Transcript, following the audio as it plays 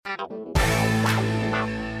Hey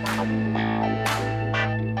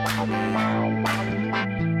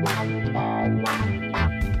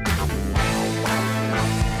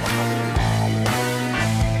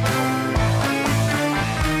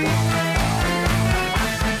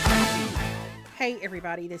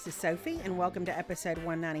everybody, this is Sophie and welcome to episode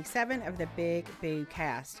 197 of the Big Boo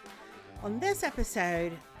Cast. On this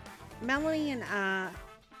episode, Melanie and I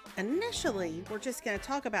initially were just going to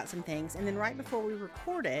talk about some things, and then right before we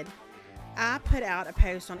recorded, I put out a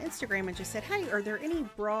post on Instagram and just said, hey, are there any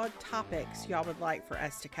broad topics y'all would like for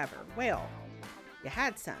us to cover? Well, you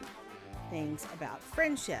had some. Things about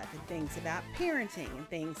friendship and things about parenting and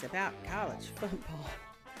things about college football.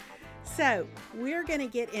 So we're going to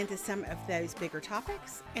get into some of those bigger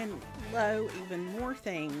topics and even more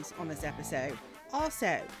things on this episode.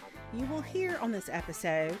 Also, you will hear on this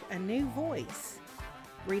episode a new voice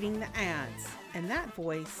reading the ads, and that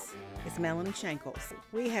voice is Melanie Shankles.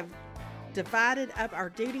 We have divided up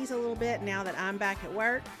our duties a little bit now that I'm back at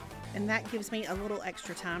work, and that gives me a little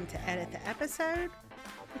extra time to edit the episode,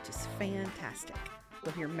 which is fantastic.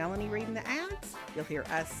 You'll hear Melanie reading the ads. You'll hear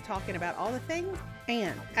us talking about all the things.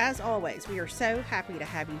 And as always, we are so happy to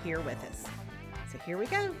have you here with us. So here we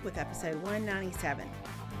go with episode 197.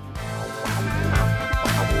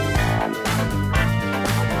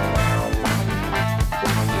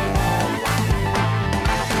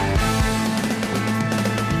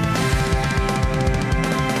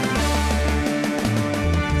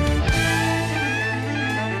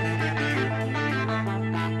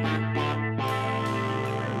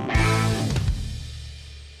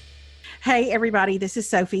 Hey everybody, this is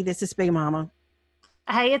Sophie. This is Big Mama.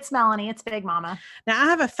 Hey, it's Melanie. It's Big Mama. Now I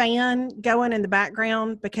have a fan going in the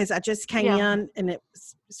background because I just came in and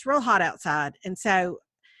it's real hot outside. And so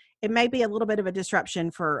it may be a little bit of a disruption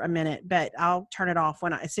for a minute, but I'll turn it off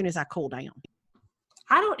as soon as I cool down.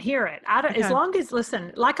 I don't hear it. Okay. As long as,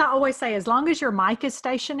 listen, like I always say, as long as your mic is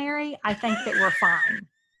stationary, I think that we're fine.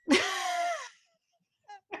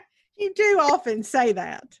 You do often say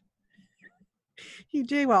that. You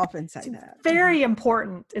do often say that. Very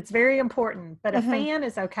important. It's very important, but a fan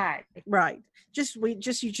is okay. Right. You just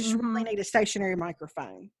really need a stationary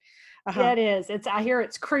microphone. Yeah, it is. I hear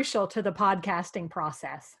it's crucial to the podcasting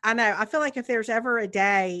process. I know. I feel like if there's ever a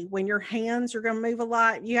day when your hands are going to move a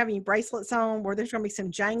lot, you have any bracelets on where there's going to be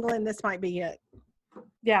some jangling, this might be it.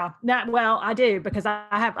 Yeah. I do because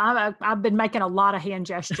I've been making a lot of hand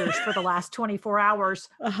gestures for the last 24 hours.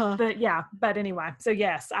 But anyway, so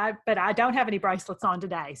yes, but I don't have any bracelets on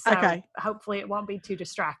today. So hopefully it won't be too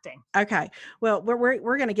distracting. Okay. Well,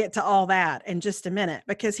 we're going to get to all that in just a minute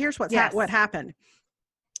because here's what happened.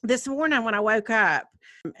 This morning when I woke up,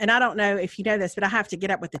 and I don't know if you know this, but I have to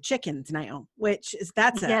get up with the chickens now,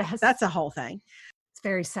 that's a whole thing.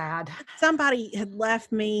 Very sad. Somebody had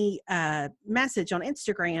left me a message on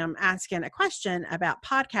Instagram asking a question about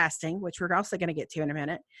podcasting, which we're also going to get to in a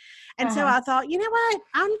minute. And so I thought, you know what?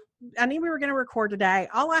 I knew we were going to record today.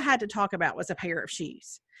 All I had to talk about was a pair of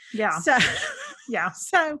shoes. Yeah. So,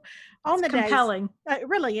 So on the days, compelling. It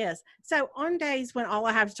really is. So on days when all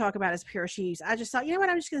I have to talk about is a pair of shoes, I just thought, you know what?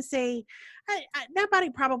 I'm just going to see. Nobody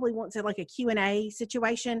probably wants like a Q&A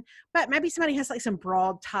situation, but maybe somebody has like some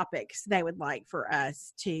broad topics they would like for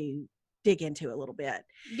us to dig into a little bit.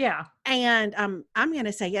 Yeah. And I'm going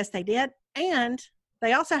to say, yes, they did. And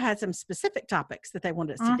they also had some specific topics that they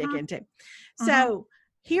wanted us to dig into. So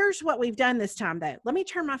here's what we've done this time, though. Let me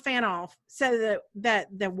turn my fan off so that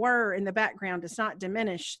the whir in the background does not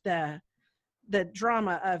diminish the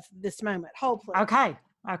drama of this moment. Hold, please.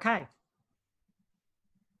 Okay.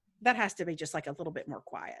 That has to be just like a little bit more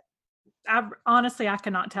quiet. Honestly, I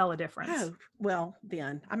cannot tell a difference. Oh, well,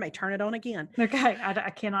 then I may turn it on again. Okay,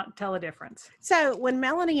 I cannot tell a difference. So when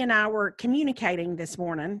Melanie and I were communicating this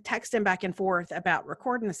morning, texting back and forth about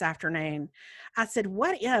recording this afternoon, I said,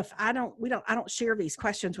 what if I don't share these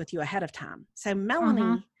questions with you ahead of time? So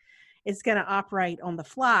Melanie is going to operate on the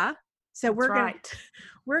fly. So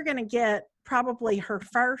we're going to get probably her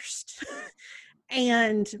first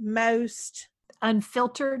and most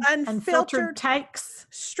unfiltered takes,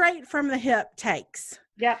 straight from the hip takes.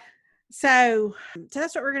 Yep. So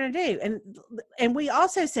that's what we're going to do. And we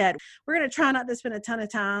also said we're going to try not to spend a ton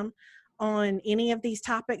of time on any of these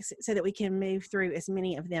topics so that we can move through as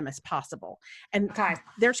many of them as possible. And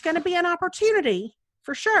there's going to be an opportunity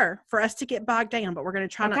for sure for us to get bogged down, but we're going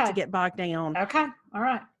to try not to get bogged down. Okay. All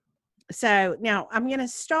right. So now I'm going to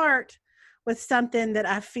start with something that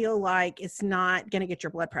I feel like it's not going to get your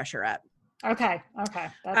blood pressure up. Okay.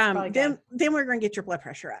 That's then we're going to get your blood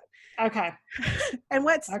pressure up. Okay. And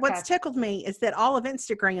what's tickled me is that all of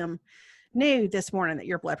Instagram knew this morning that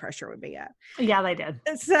your blood pressure would be up. Yeah, they did.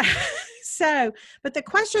 But the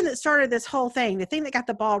question that started this whole thing, the thing that got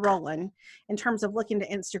the ball rolling in terms of looking to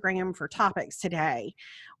Instagram for topics today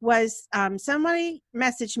was somebody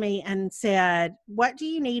messaged me and said, what do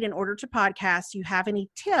you need in order to podcast? Do you have any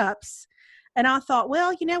tips? And I thought,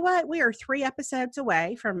 well, you know what? We are 3 episodes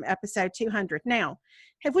away from episode 200. Now,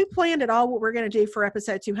 have we planned at all what we're going to do for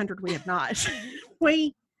episode 200? We have not.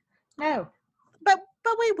 No. But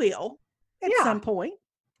we will at some point.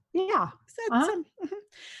 Yeah.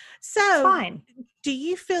 So fine. Do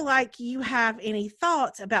you feel like you have any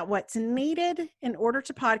thoughts about what's needed in order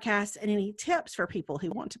to podcast and any tips for people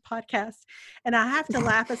who want to podcast? And I have to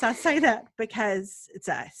laugh as I say that because it's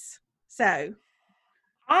us. So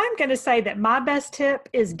I'm going to say that my best tip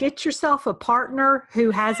is get yourself a partner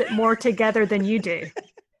who has it more together than you do.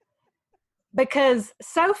 Because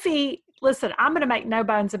Sophie, listen, I'm going to make no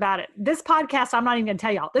bones about it. This podcast, I'm not even going to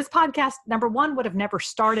tell y'all. This podcast, number one, would have never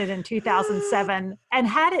started in 2007. And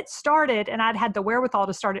had it started and I'd had the wherewithal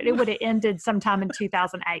to start it, it would have ended sometime in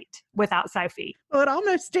 2008 without Sophie. Well, it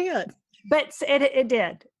almost did. But it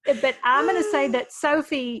did. But I'm going to say that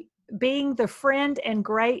Sophie, being the friend and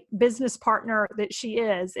great business partner that she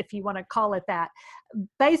is, if you want to call it that,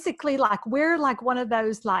 basically like we're like one of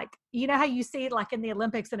those, like, you know how you see it like in the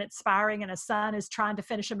Olympics and it's sparring and a son is trying to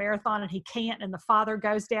finish a marathon and he can't and the father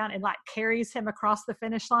goes down and like carries him across the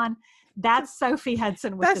finish line. That's Sophie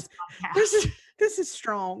Hudson with this podcast. This is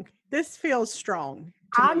strong. This feels strong.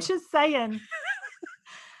 I'm just saying,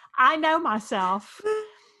 I know myself.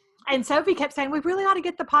 And Sophie kept saying, we really ought to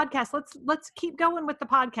get the podcast. Let's keep going with the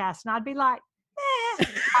podcast. And I'd be like, like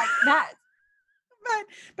that.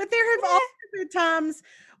 But there have also been times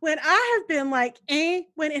when I have been like,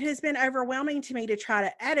 when it has been overwhelming to me to try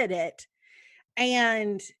to edit it.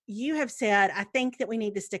 And you have said, I think that we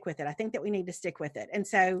need to stick with it. I think that we need to stick with it. And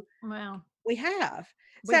so we have.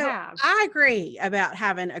 I agree about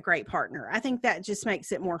having a great partner. I think that just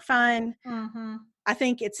makes it more fun. Mm-hmm. I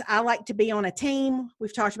think I like to be on a team.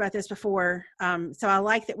 We've talked about this before. So I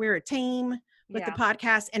like that we're a team with the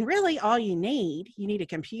podcast. And really all you need a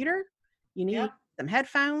computer, you need some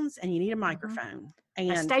headphones, and you need a microphone.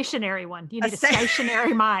 And a stationary one. You need a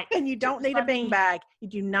stationary mic. And you don't need a beanbag. You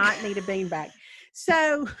do not need a beanbag.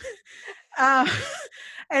 So,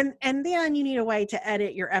 and then you need a way to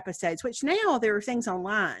edit your episodes, which now there are things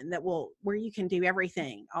online where you can do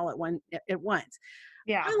everything all at once.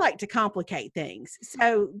 Yeah. I like to complicate things.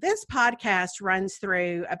 So this podcast runs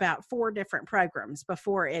through about 4 different programs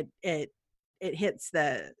before it hits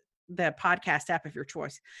the podcast app of your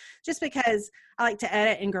choice, just because I like to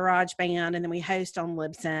edit in GarageBand and then we host on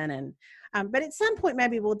Libsyn. And, but at some point,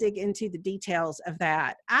 maybe we'll dig into the details of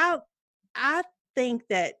that. I think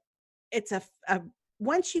that it's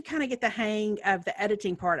once you kind of get the hang of the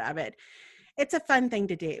editing part of it, it's a fun thing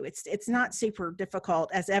to do. It's not super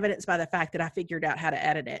difficult, as evidenced by the fact that I figured out how to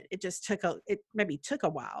edit it. It just maybe took a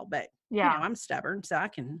while, but I'm stubborn, so I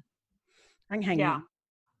can hang on.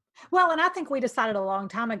 Well, and I think we decided a long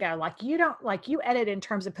time ago, like you edit in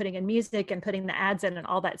terms of putting in music and putting the ads in and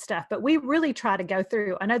all that stuff, but we really try to go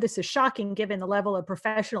through, I know this is shocking given the level of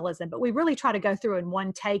professionalism, but we really try to go through in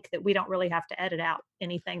one take that we don't really have to edit out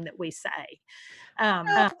anything that we say.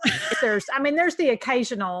 There's the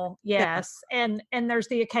occasional, and there's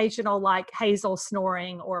the occasional like Hazel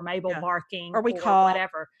snoring or Mabel barking or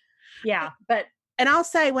whatever. Yeah. But and I'll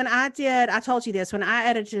say I told you this, when I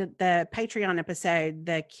edited the Patreon episode,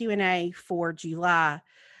 the Q&A for July,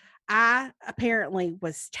 I apparently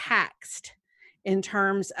was taxed in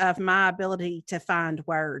terms of my ability to find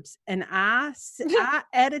words. And I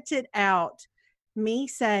edited out me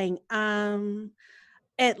saying,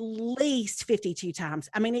 at least 52 times.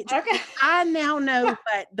 I mean, I now know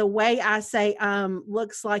what the way I say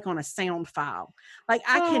looks like on a sound file. Like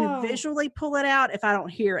I can visually pull it out if I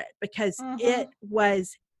don't hear it, because it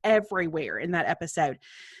was everywhere in that episode.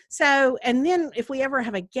 So, and then if we ever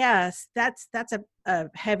have a guest, that's a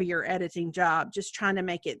heavier editing job, just trying to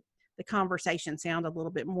make the conversation sound a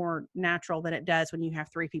little bit more natural than it does when you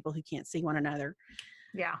have 3 people who can't see one another.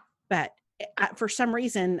 Yeah. But for some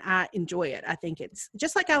reason, I enjoy it. I think it's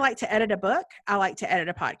just like I like to edit a book. I like to edit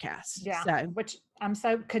a podcast. Yeah. So, which I'm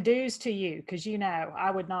so kudos to you, because I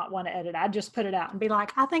would not want to edit. I'd just put it out and be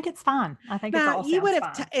like, I think it's fine. I think it's all you would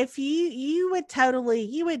have fine. If you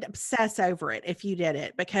would obsess over it if you did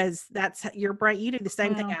it, because that's your brain. You do the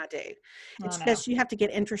same thing I do. It's just you have to get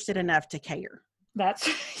interested enough to care. That's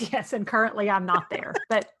yes. And currently I'm not there,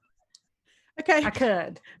 but okay, I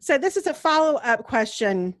could. So this is a follow-up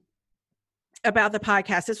question about the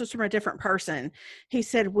podcast. This was from a different person. He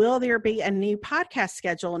said, will there be a new podcast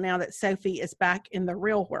schedule now that Sophie is back in the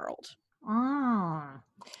real world?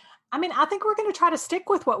 I mean, I think we're going to try to stick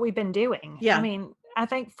with what we've been doing. Yeah. I mean, I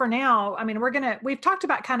think for now, I mean, we've talked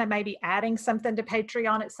about kind of maybe adding something to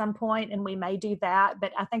Patreon at some point, and we may do that,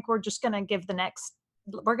 but I think we're just going to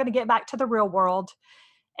we're going to get back to the real world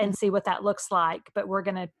and see what that looks like, but we're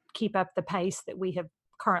going to keep up the pace that we have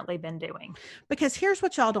currently been doing. Because here's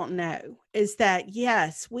what y'all don't know is that,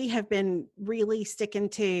 yes, we have been really sticking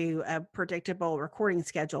to a predictable recording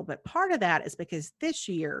schedule, but part of that is because this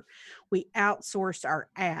year we outsourced our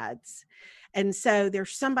ads. And so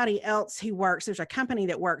there's somebody else there's a company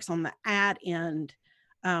that works on the ad end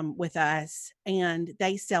with us, and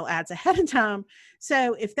they sell ads ahead of time.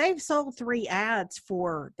 So if they've sold 3 ads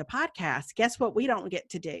for the podcast, guess what we don't get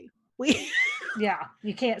to do? Yeah,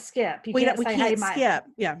 you can't skip. You can't say, "Hey, skip."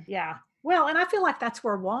 Yeah. Well, and I feel like that's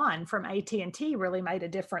where Juan from AT&T really made a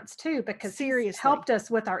difference too, because Seriously. he helped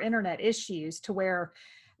us with our internet issues to where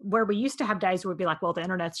we used to have days where we'd be like, well, the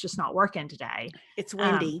internet's just not working today. It's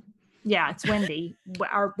windy. Yeah, it's windy.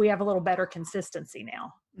 We have a little better consistency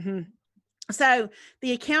now. Mm-hmm. So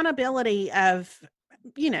the accountability of,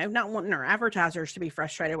 not wanting our advertisers to be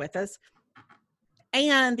frustrated with us,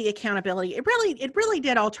 and the accountability, it really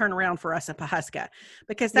did all turn around for us at Pawhuska,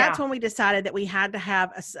 because that's when we decided that we had to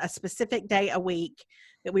have a specific day a week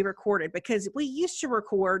that we recorded, because we used to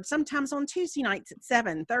record sometimes on Tuesday nights at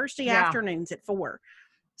 7, Thursday afternoons at 4.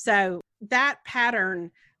 So that pattern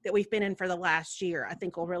that we've been in for the last year, I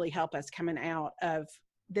think will really help us coming out of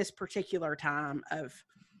this particular time of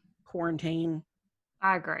quarantine.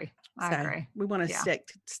 I agree. We want to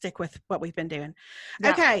stick with what we've been doing.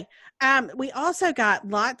 Yeah. Okay. We also got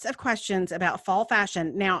lots of questions about fall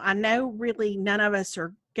fashion. Now, I know really none of us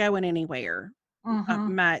are going anywhere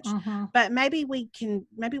much, but maybe we can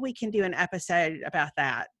do an episode about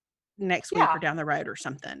that next week or down the road or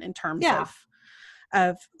something in terms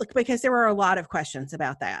of because there were a lot of questions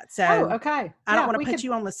about that. So I don't want to put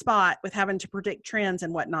you on the spot with having to predict trends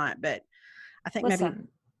and whatnot, but I think maybe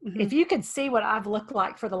if you could see what I've looked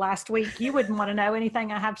like for the last week, you wouldn't want to know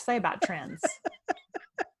anything I have to say about trends.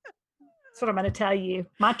 That's what I'm going to tell you.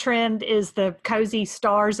 My trend is the Cozy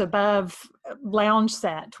Stars Above lounge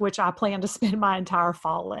set, which I plan to spend my entire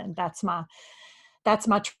fall in. That's my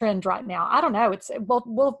trend right now. I don't know.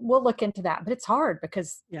 We'll look into that, but it's hard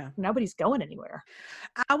because nobody's going anywhere.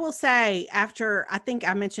 I will say I think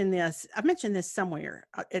I mentioned this somewhere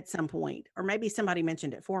at some point, or maybe somebody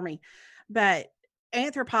mentioned it for me, but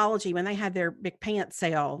Anthropologie, when they had their big pants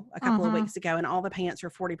sale a couple of weeks ago and all the pants were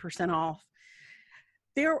 40% off,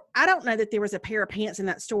 I don't know that there was a pair of pants in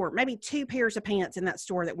that store, maybe 2 pairs of pants in that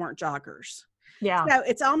store that weren't joggers. Yeah. So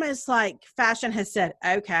it's almost like fashion has said,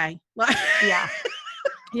 okay. Yeah.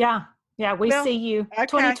 We see you. Okay.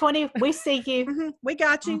 2020, we see you. We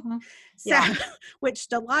got you. So, which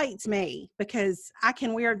delights me because I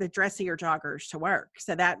can wear the dressier joggers to work.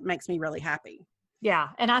 So that makes me really happy. Yeah.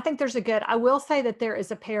 And I think I will say that there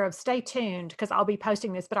is a pair of, stay tuned because I'll be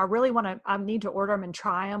posting this, but I need to order them and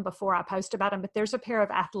try them before I post about them. But there's a pair of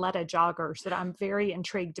Athleta joggers that I'm very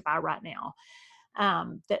intrigued by right now.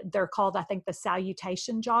 That they're called, I think, the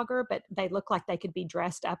Salutation jogger, but they look like they could be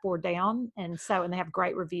dressed up or down. And they have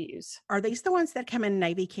great reviews. Are these the ones that come in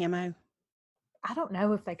navy camo? I don't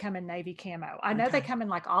know if they come in navy camo. I know they come in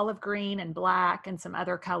like olive green and black and some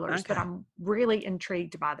other colors, but I'm really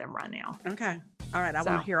intrigued by them right now. Okay. All right. I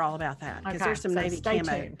want to hear all about that because there's some navy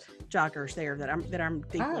camo joggers there that I'm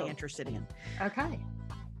deeply interested in. Okay.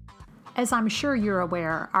 As I'm sure you're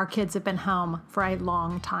aware, our kids have been home for a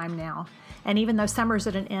long time now. And even though summer's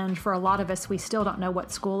at an end, for a lot of us, we still don't know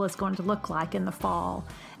what school is going to look like in the fall.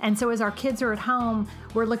 And so as our kids are at home,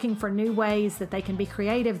 we're looking for new ways that they can be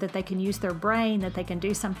creative, that they can use their brain, that they can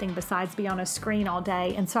do something besides be on a screen all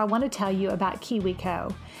day. And so I want to tell you about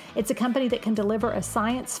KiwiCo. It's a company that can deliver a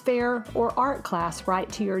science fair or art class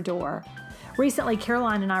right to your door. Recently,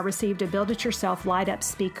 Caroline and I received a build-it-yourself light-up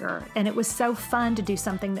speaker, and it was so fun to do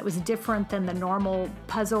something that was different than the normal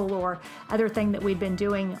puzzle or other thing that we'd been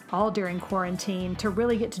doing all during quarantine, to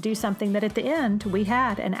really get to do something that at the end, we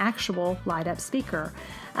had an actual light-up speaker.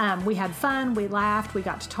 We had fun, we laughed, we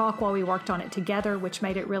got to talk while we worked on it together, which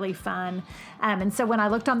made it really fun. And so when I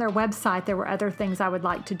looked on their website, there were other things I would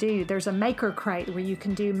like to do. There's a maker crate where you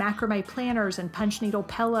can do macrame planners and punch needle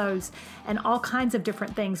pillows and all kinds of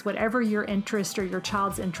different things. Whatever your interest or your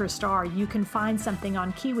child's interests are, you can find something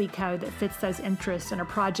on KiwiCo that fits those interests in a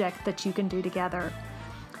project that you can do together.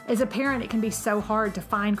 As a parent, it can be so hard to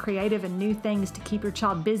find creative and new things to keep your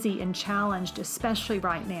child busy and challenged, especially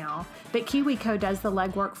right now. But KiwiCo does the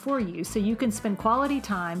legwork for you, so you can spend quality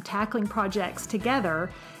time tackling projects together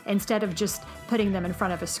instead of just putting them in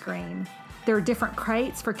front of a screen. There are different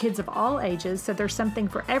crates for kids of all ages, so there's something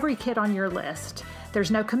for every kid on your list. There's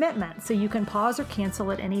no commitment, so you can pause or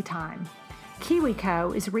cancel at any time.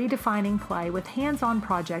 KiwiCo is redefining play with hands-on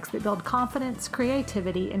projects that build confidence,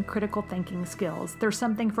 creativity, and critical thinking skills. There's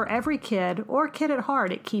something for every kid or kid at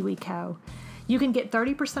heart at KiwiCo. You can get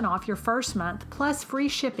 30% off your first month plus free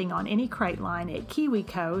shipping on any crate line at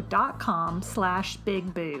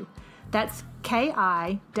kiwico.com/bigboo. That's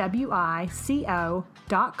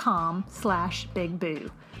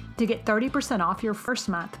KIWICO.com/bigboo to get 30% off your first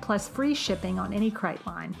month plus free shipping on any crate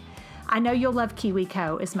line. I know you'll love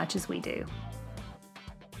KiwiCo as much as we do.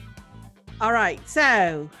 All right,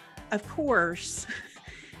 so of course,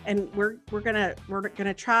 and we're gonna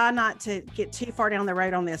try not to get too far down the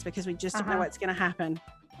road on this because we just don't know what's gonna happen.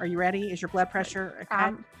 Are you ready? Is your blood pressure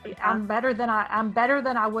okay? I'm better than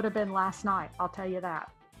I would have been last night. I'll tell you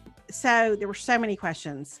that. So there were so many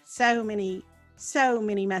questions, so many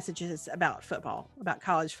messages about football, about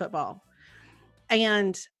college football,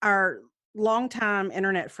 and our longtime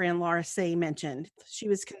internet friend Laura C mentioned she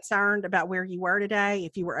was concerned about where you were today,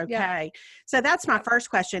 if you were okay. Yeah. So that's my first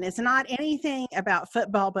question. It's not anything about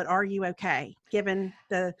football, but are you okay given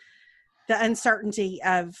the uncertainty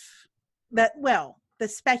of the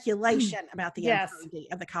speculation about the uncertainty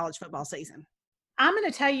of the college football season? I'm going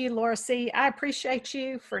to tell you, Laura C., I appreciate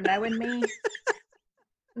you for knowing me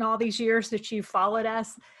and all these years that you've followed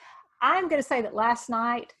us. I'm going to say that last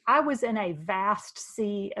night I was in a vast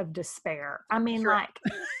sea of despair. I mean,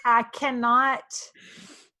 I cannot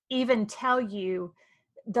even tell you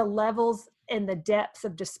the levels and the depths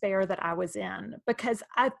of despair that I was in, because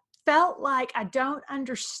I felt like I don't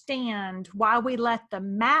understand why we let the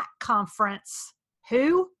MAC conference,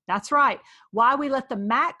 that's right, why we let the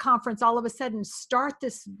MAC conference all of a sudden start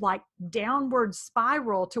this like downward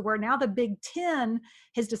spiral to where now the Big Ten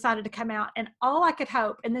has decided to come out, and all I could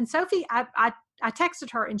hope. And then Sophie, I texted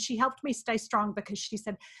her and she helped me stay strong because she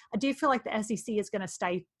said, I do feel like the SEC is going to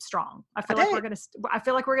stay strong. I feel like we're going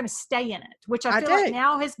to stay in it, which I feel like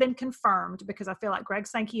now has been confirmed, because I feel like Greg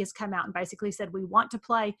Sankey has come out and basically said, we want to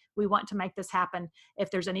play. We want to make this happen. If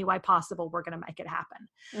there's any way possible, we're going to make it happen.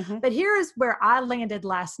 Mm-hmm. But here is where I landed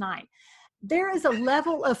last night. There is a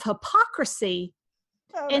level of hypocrisy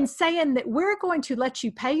in saying that we're going to let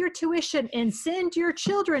you pay your tuition and send your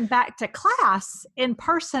children back to class in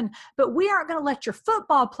person, but we aren't going to let your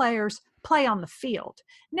football players play on the field.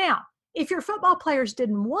 Now, if your football players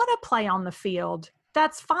didn't want to play on the field,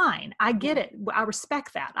 that's fine. I get it. I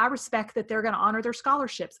respect that. I respect that they're going to honor their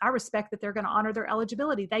scholarships. I respect that they're going to honor their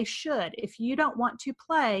eligibility. They should. If you don't want to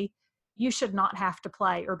play, you should not have to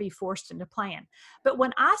play or be forced into playing. But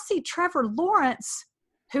when I see Trevor Lawrence,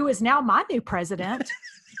 who is now my new president,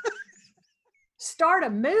 start a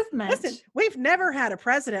movement. Listen, we've never had a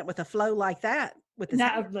president with a flow like that.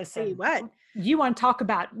 Listen, what? You want to talk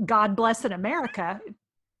about God blessing America,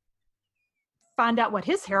 find out what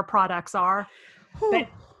his hair products are. But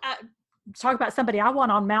talk about somebody I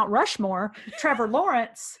want on Mount Rushmore, Trevor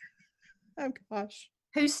Lawrence. Oh, gosh.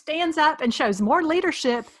 Who stands up and shows more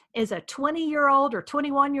leadership as a 20-year-old or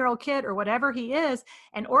 21-year-old kid or whatever he is,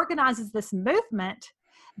 and organizes this movement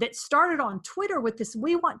that started on Twitter with this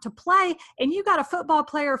 "we want to play," and you got a football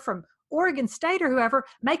player from Oregon State or whoever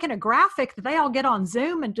making a graphic that they all get on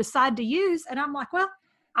Zoom and decide to use. And I'm like, well,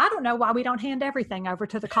 I don't know why we don't hand everything over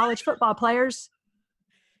to the college football players,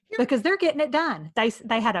 because they're getting it done.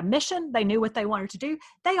 They had a mission. They knew what they wanted to do.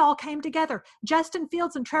 They all came together. Justin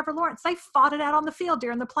Fields and Trevor Lawrence, they fought it out on the field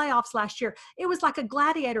during the playoffs last year. It was like a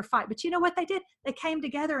gladiator fight. But you know what they did? They came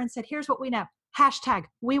together and said, here's what we know.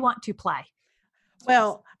 #we want to play.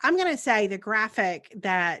 Well, I'm going to say the graphic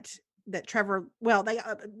that Trevor,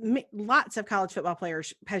 lots of college football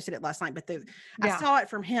players posted it last night, but I saw it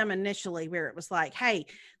from him initially, where it was like, hey,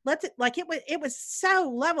 it was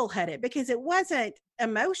so level-headed, because it wasn't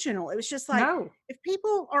emotional. It was just like, if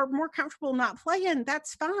people are more comfortable not playing,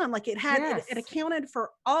 that's fine. Like it accounted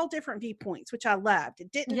for all different viewpoints, which I loved.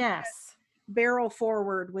 It didn't barrel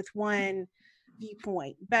forward with one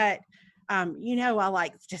viewpoint, but I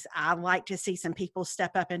like to see some people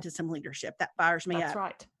step up into some leadership. That fires me up. That's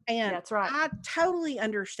right. And that's right. I totally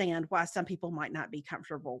understand why some people might not be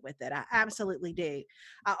comfortable with it. I absolutely do.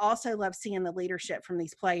 I also love seeing the leadership from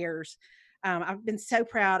these players. I've been so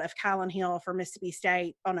proud of Kylan Hill for Mississippi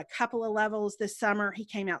State on a couple of levels this summer. He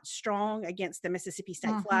came out strong against the Mississippi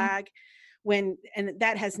State flag and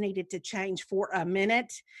that has needed to change for a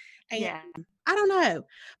minute. And I don't know,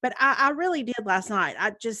 but I really did last night.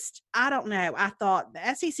 I don't know. I thought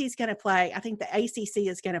the SEC is going to play. I think the ACC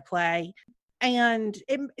is going to play. And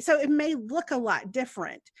so it may look a lot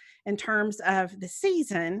different in terms of the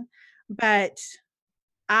season, but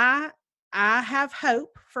I I have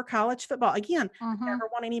hope for college football. Again, Mm-hmm. never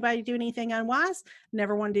want anybody to do anything unwise.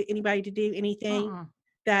 Never want anybody to do anything Mm-mm.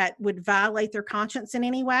 that would violate their conscience in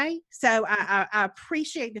any way. So I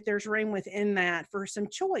appreciate that there's room within that for some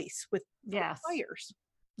choice with Yes. players.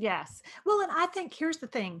 Yes. Well, and I think here's the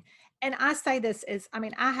thing, and I say this is, I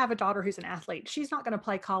mean, I have a daughter who's an athlete. She's not going to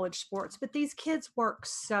play college sports, but these kids work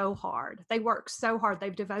so hard. They work so hard.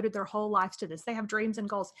 They've devoted their whole lives to this. They have dreams and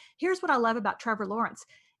goals. Here's what I love about Trevor Lawrence.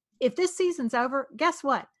 If this season's over, guess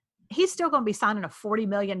what? He's still going to be signing a $40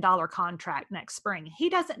 million contract next spring. He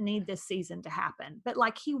doesn't need this season to happen, but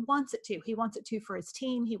like he wants it to. He wants it to for his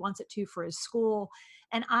team. He wants it to for his school.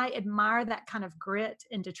 And I admire that kind of grit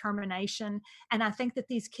and determination. And I think that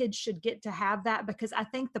these kids should get to have that, because I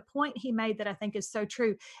think the point he made that I think is so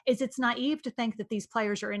true is it's naive to think that these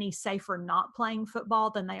players are any safer not playing football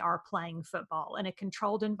than they are playing football in a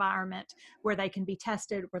controlled environment where they can be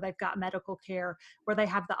tested, where they've got medical care, where they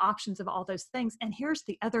have the options of all those things. And here's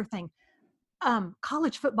the other thing.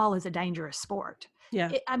 College football is a dangerous sport. Yeah.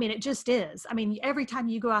 It just is. I mean, every time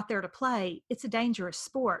you go out there to play, it's a dangerous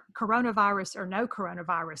sport, coronavirus or no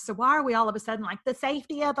coronavirus. So why are we all of a sudden like the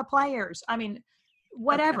safety of the players? I mean,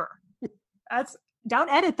 whatever. Okay. Don't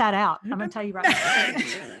edit that out. I'm going to tell you right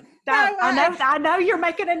now. I know you're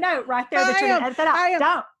making a note right there that you're going to edit that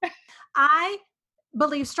out. Don't. I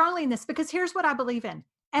believe strongly in this because here's what I believe in.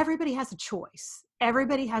 Everybody has a choice.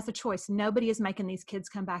 Everybody has a choice. Nobody is making these kids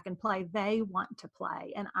come back and play. They want to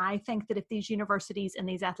play. And I think that if these universities and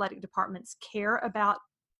these athletic departments care about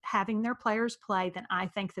having their players play, then I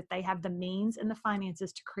think that they have the means and the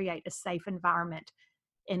finances to create a safe environment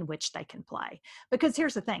in which they can play. Because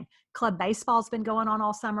here's the thing, club baseball's been going on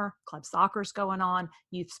all summer, club soccer's going on,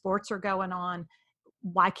 youth sports are going on.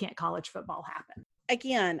 Why can't college football happen?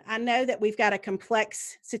 Again, I know that we've got a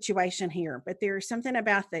complex situation here, but there's something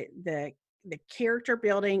about the character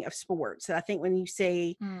building of sports that I think when you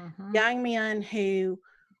see young men who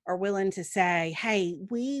are willing to say, hey,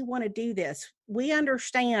 we want to do this. We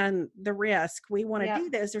understand the risk. We want to do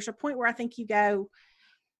this. There's a point where I think you go,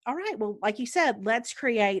 all right, well, like you said, let's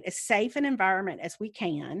create as safe an environment as we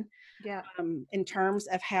can in terms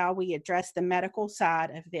of how we address the medical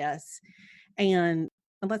side of this. And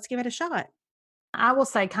let's give it a shot. I will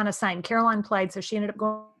say kind of same. Caroline played, so she ended up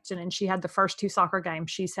going and she had the first 2 soccer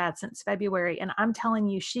games she's had since February. And I'm telling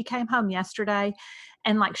you, she came home yesterday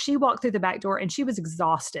and like she walked through the back door and she was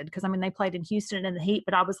exhausted because, I mean, they played in Houston in the heat,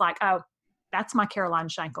 but I was like, oh, that's my Caroline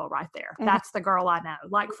Schenkel right there. Mm-hmm. That's the girl I know.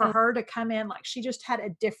 Like for her to come in, like she just had a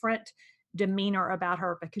different demeanor about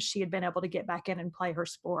her because she had been able to get back in and play her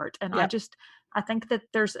sport. And I think that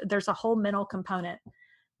there's a whole mental component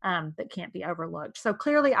that can't be overlooked. So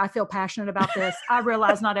clearly I feel passionate about this. I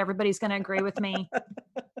realize not everybody's going to agree with me.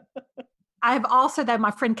 I have also, though, my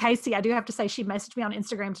friend Casey, I do have to say, she messaged me on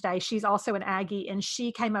Instagram today. She's also an Aggie, and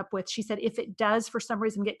she said, if it does for some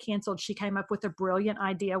reason get canceled, she came up with a brilliant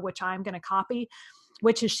idea, which I'm going to copy,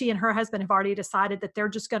 which is she and her husband have already decided that they're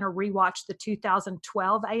just going to rewatch the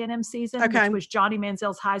 2012 A&M season, which was Johnny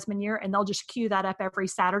Manziel's Heisman year, and they'll just cue that up every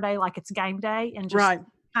Saturday like it's game day and just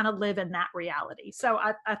kind of live in that reality. So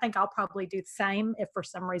I think I'll probably do the same if for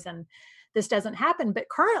some reason this doesn't happen. But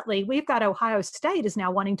currently we've got Ohio State is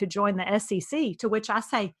now wanting to join the SEC, to which I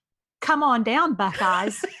say, come on down,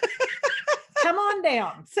 Buckeyes. Come on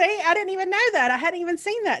down. See, I didn't even know that. I hadn't even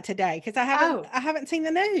seen that today because I haven't seen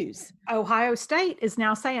the news. Ohio State is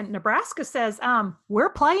now saying, Nebraska says,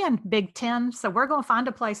 we're playing Big Ten, so we're going to find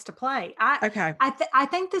a place to play. I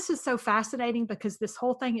think this is so fascinating because this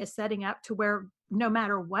whole thing is setting up to where no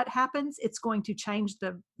matter what happens, it's going to change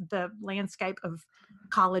the landscape of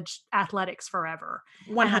college athletics forever.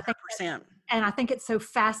 100%. And I think it's so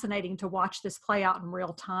fascinating to watch this play out in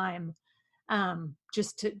real time.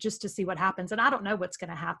 Just to see what happens. And I don't know what's going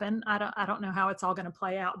to happen. I don't know how it's all going to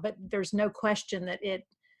play out, but there's no question that it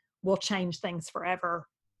will change things forever,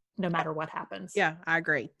 no matter what happens. Yeah, I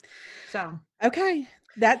agree. So, okay.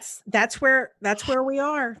 That's where we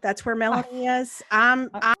are. That's where Melanie is.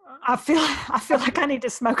 I feel like I need to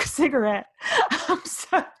smoke a cigarette. I'm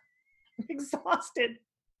so exhausted.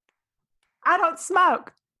 I don't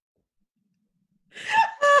smoke.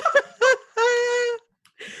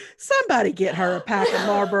 Somebody get her a pack of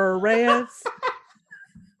Marlboro Reds.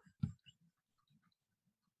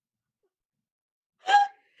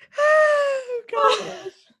 Oh, gosh.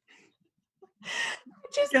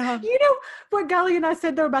 You know what Gully and I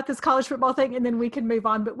said though about this college football thing, and then we can move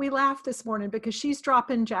on, but we laughed this morning because she's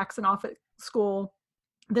dropping Jackson off at school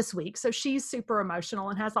this week. So she's super emotional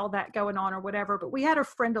and has all that going on or whatever. But we had a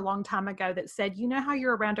friend a long time ago that said, you know how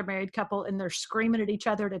you're around a married couple and they're screaming at each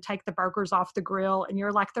other to take the burgers off the grill. And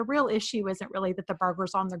you're like, the real issue isn't really that the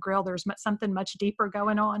burger's on the grill. There's something much deeper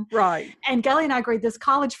going on. Right. And Kelly and I agreed this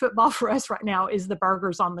college football for us right now is the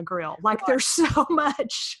burgers on the grill. Like Right. there's so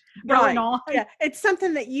much going on. Yeah. It's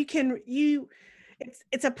something that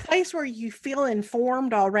it's a place where you feel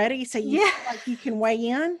informed already. So you feel like you can weigh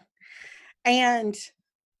in. And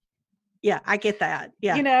yeah, I get that.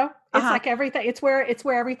 Yeah. You know, it's like everything. It's where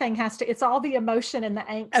everything has to, it's all the emotion and the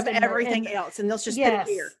angst of everything else. And they'll just put it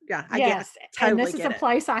here. Yeah. I get it. And this is a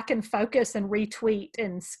place I can focus and retweet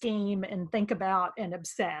and scheme and think about and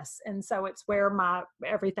obsess. And so it's where my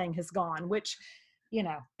everything has gone, which, you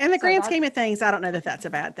know. In the grand scheme of things, I don't know that that's a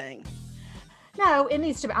bad thing. No, it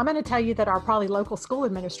needs to be. I'm going to tell you that our probably local school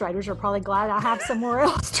administrators are probably glad I have somewhere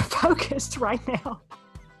else to focus right now.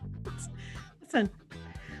 Listen.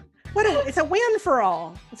 It's a win for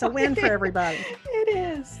all. It's a win for everybody. It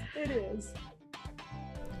is.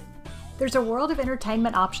 There's a world of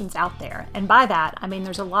entertainment options out there, and by that, I mean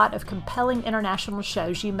there's a lot of compelling international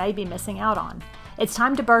shows you may be missing out on. It's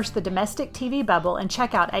time to burst the domestic TV bubble and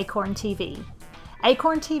check out Acorn TV.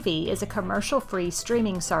 Acorn TV is a commercial-free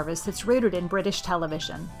streaming service that's rooted in British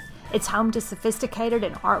television. It's home to sophisticated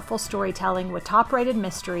and artful storytelling with top-rated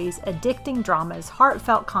mysteries, addicting dramas,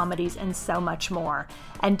 heartfelt comedies, and so much more.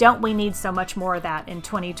 And don't we need so much more of that in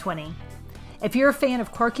 2020? If you're a fan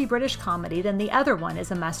of quirky British comedy, then The Other One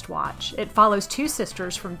is a must-watch. It follows two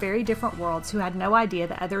sisters from very different worlds who had no idea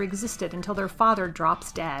the other existed until their father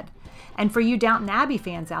drops dead. And for you Downton Abbey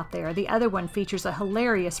fans out there, The Other One features a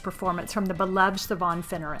hilarious performance from the beloved Siobhan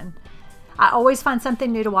Finneran. I always find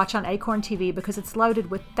something new to watch on Acorn TV because it's loaded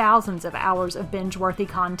with thousands of hours of binge-worthy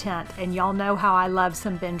content, and y'all know how I love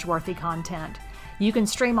some binge-worthy content. You can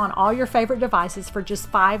stream on all your favorite devices for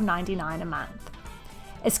just $5.99 a month.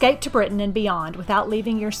 Escape to Britain and beyond without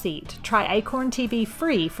leaving your seat. Try Acorn TV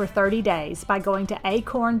free for 30 days by going to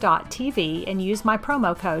acorn.tv and use my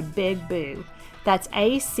promo code BIGBOO. That's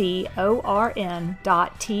ACORN.TV,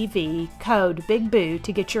 code BIGBOO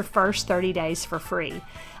to get your first 30 days for free.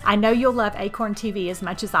 I know you'll love Acorn TV as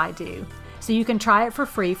much as I do, so you can try it for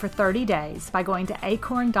free for 30 days by going to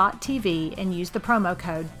acorn.tv and use the promo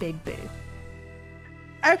code BIGBOO.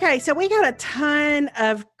 Okay, so we got a ton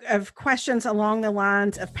of questions along the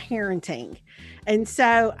lines of parenting. And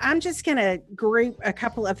so I'm just going to group a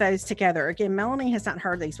couple of those together. Again, Melanie has not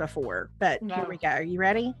heard these before, but Here we go. You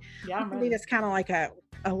ready? Yeah, I'm ready. It's kind of like a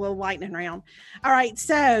little lightning round. All right,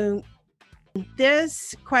 so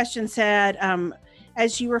this question said,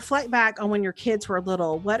 as you reflect back on when your kids were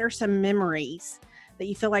little, what are some memories that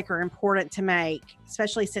you feel like are important to make,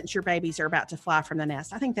 especially since your babies are about to fly from the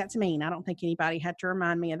nest? I think that's mean. I don't think anybody had to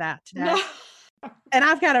remind me of that today. No. And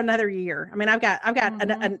I've got another year. I mean, I've got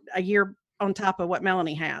a year on top of what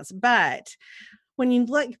Melanie has. But when you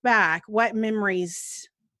look back, what memories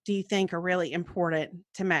do you think are really important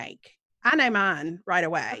to make? I know mine right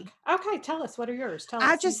away. Okay, tell us. What are yours?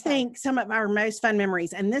 I just think some of our most fun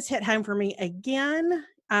memories, and this hit home for me again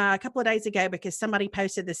a couple of days ago because somebody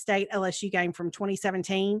posted the state LSU game from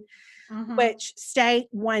 2017, which state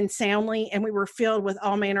won soundly, and we were filled with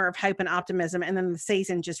all manner of hope and optimism. And then the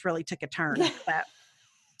season just really took a turn.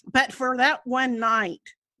 But for that one night,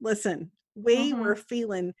 listen, we were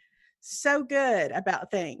feeling so good about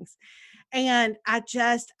things. And I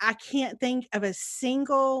can't think of a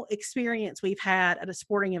single experience we've had at a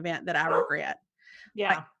sporting event that I regret.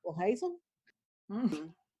 Yeah. Like, well, Hazel.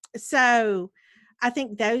 So I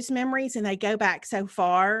think those memories, and they go back so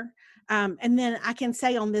far. And then I can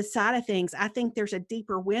say on this side of things, I think there's a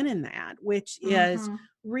deeper win in that, which is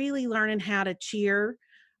really learning how to cheer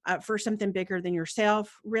for something bigger than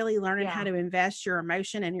yourself, really learning how to invest your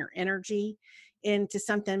emotion and your energy into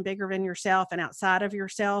something bigger than yourself and outside of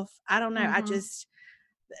yourself. I don't know. I just,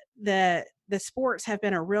 the sports have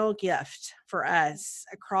been a real gift for us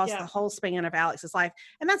across the whole span of Alex's life.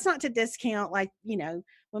 And that's not to discount, like, you know,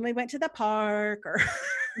 when we went to the park or,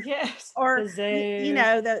 or, the zoo. You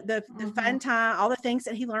know, the fun time, all the things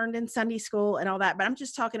that he learned in Sunday school and all that. But I'm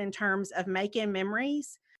just talking in terms of making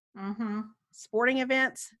memories, sporting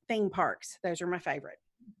events, theme parks. Those are my favorite.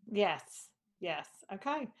 Yes.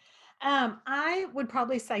 Okay. I would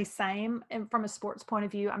probably say same. And from a sports point of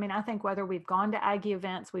view, I mean, I think whether we've gone to Aggie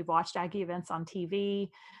events, we've watched Aggie events on TV,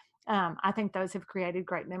 I think those have created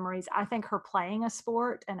great memories. I think her playing a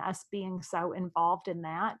sport and us being so involved in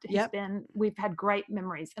that has Yep. been, we've had great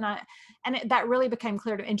memories. That really became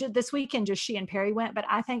clear to me. And this weekend, just she and Perry went, but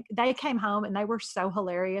I think they came home and they were so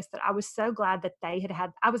hilarious that I was so glad that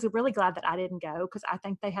I was really glad that I didn't go, because I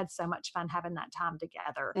think they had so much fun having that time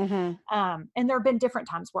together. Mm-hmm. And there have been different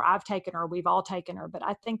times where I've taken her, we've all taken her, but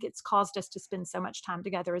I think it's caused us to spend so much time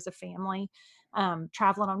together as a family,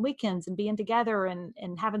 traveling on weekends and being together and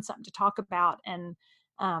having something to talk about, and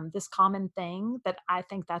this common thing, that I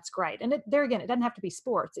think that's great. And there again, it doesn't have to be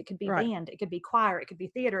sports. It could be Right. band, it could be choir, it could be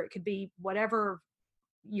theater, it could be whatever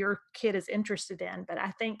your kid is interested in. But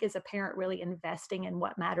I think as a parent, really investing in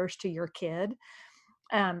what matters to your kid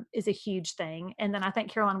is a huge thing. And then I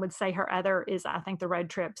think Caroline would say her other is, I think, the road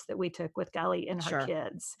trips that we took with Gully and her Sure.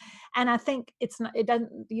 kids. And I think it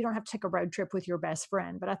doesn't, you don't have to take a road trip with your best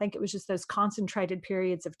friend, but I think it was just those concentrated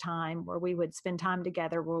periods of time where we would spend time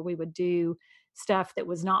together, where we would do stuff that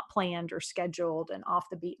was not planned or scheduled and off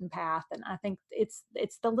the beaten path. And I think it's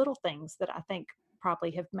the little things that I think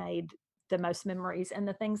probably have made the most memories, and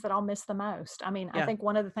the things that I'll miss the most. I mean, I Yeah. think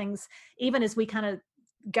one of the things, even as we kind of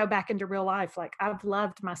go back into real life, like I've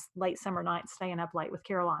loved my late summer nights staying up late with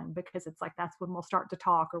Caroline, because it's like that's when we'll start to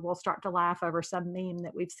talk, or we'll start to laugh over some meme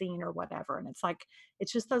that we've seen or whatever. And it's like,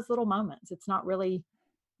 it's just those little moments. It's not really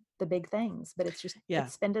the big things, but it's just, Yeah.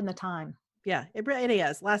 it's spending the time. Yeah, it really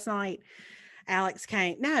is. Last night, Alex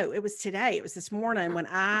came. No, it was today. It was this morning when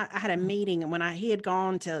I had a meeting, and when he had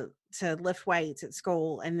gone to lift weights at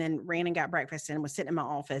school, and then ran and got breakfast and was sitting in my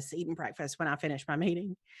office eating breakfast when I finished my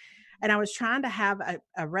meeting. And I was trying to have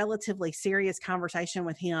a relatively serious conversation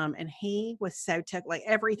with him, and he was so like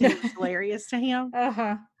everything was hilarious to him.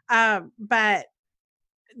 But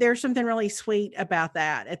there's something really sweet about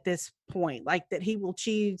that at this point, like that he will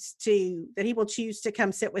choose to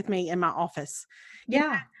come sit with me in my office.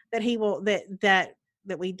 Yeah. That he will that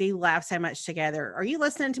we do laugh so much together. Are you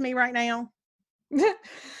listening to me right now?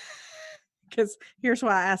 Because here's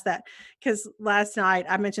why I asked that. Because last night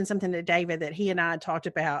I mentioned something to David that he and I had talked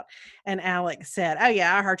about, and Alex said, "Oh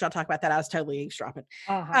yeah, I heard y'all talk about that. I was totally eavesdropping."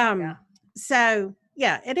 Yeah. So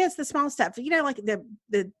yeah, it is the small stuff. Like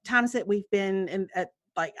the times that we've been at,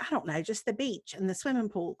 like, I don't know, just the beach and the swimming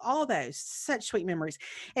pool, all those such sweet memories.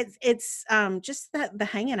 It's just the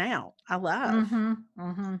hanging out I love. Me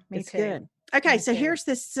It's too. good. Okay, Me so too. here's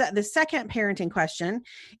this the second parenting question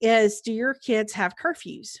is, do your kids have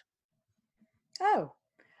curfews? Oh,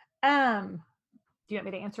 do you want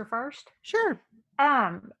me to answer first? Sure.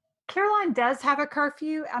 Caroline does have a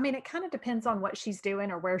curfew. I mean, it kind of depends on what she's doing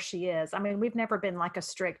or where she is. I mean, we've never been like a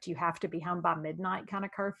strict, you have to be home by midnight kind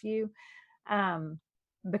of curfew. Um,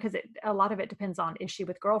 because a lot of it depends on, is she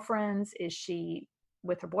with girlfriends? Is she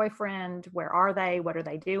with her boyfriend? Where are they? What are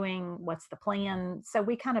they doing? What's the plan? So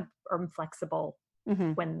we kind of are flexible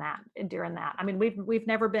Mm-hmm. during that. I mean, we've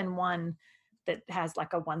never been one that has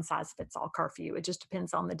like a one size fits all curfew. It just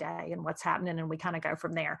depends on the day and what's happening, and we kind of go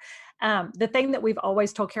from there. The thing that we've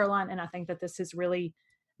always told Caroline, and I think that this has really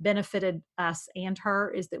benefited us and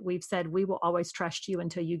her, is that we've said we will always trust you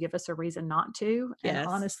until you give us a reason not to. And Yes.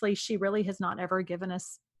 honestly, she really has not ever given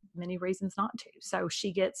us many reasons not to. So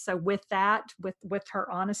with that, with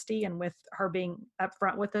her honesty and with her being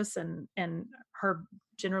upfront with us, and her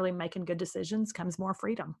generally making good decisions, comes more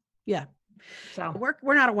freedom. Yeah. So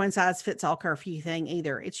we're not a one size fits all curfew thing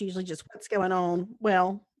either. It's usually just what's going on.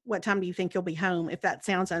 Well, what time do you think you'll be home? If that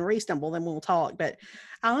sounds unreasonable, then we'll talk. But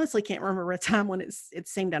I honestly can't remember a time when it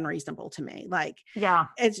seemed unreasonable to me. Like, yeah,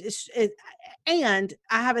 and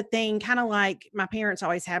I have a thing kind of like my parents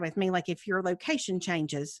always had with me. Like, if your location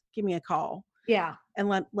changes, give me a call. yeah, And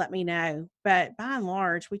let me know. But by and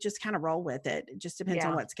large, we just kind of roll with it. It just depends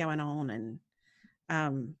on what's going on.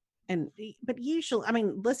 But usually, I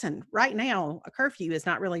mean, listen, right now, a curfew has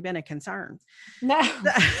not really been a concern. no,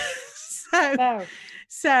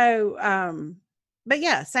 But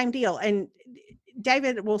yeah, same deal. And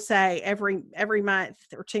David will say every month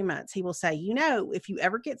or 2 months, he will say, if you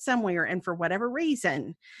ever get somewhere and for whatever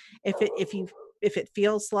reason, if it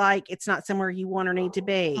feels like it's not somewhere you want or need to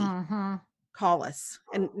be, call us,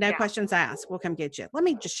 and no questions asked. We'll come get you. Let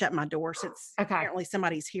me just shut my door since apparently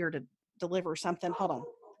somebody's here to deliver something. Hold on.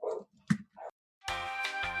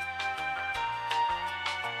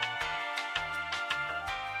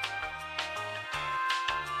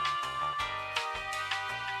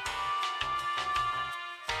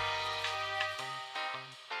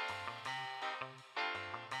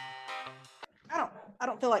 I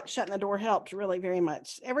don't feel like shutting the door helped really very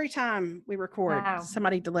much. Every time we record,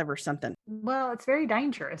 somebody delivers something. Well, it's very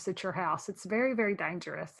dangerous at your house. It's very, very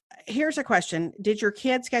dangerous. Here's a question. Did your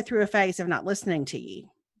kids go through a phase of not listening to you?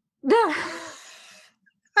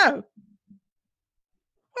 Oh,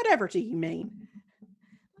 whatever do you mean?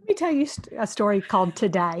 Let me tell you a story called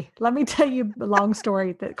Today. Let me tell you a long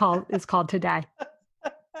story that is called Today.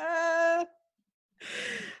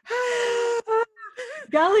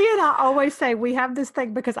 Gully and I always say we have this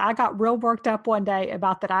thing because I got real worked up one day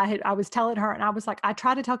about that. I was telling her and I was like, I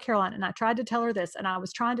tried to tell Caroline and I tried to tell her this and I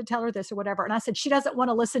was trying to tell her this or whatever. And I said, she doesn't want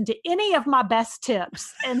to listen to any of my best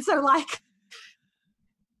tips. And so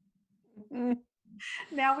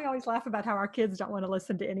now we always laugh about how our kids don't want to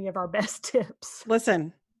listen to any of our best tips.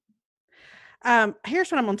 Listen,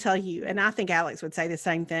 here's what I'm going to tell you. And I think Alex would say the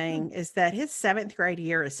same thing, is that his 7th grade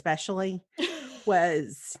year especially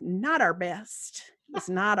was not our best. It's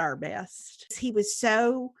not our best. He was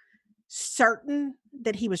so certain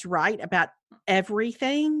that he was right about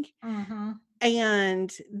everything. Mm-hmm.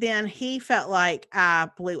 And then he felt like I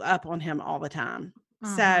blew up on him all the time.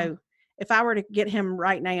 Mm-hmm. So if I were to get him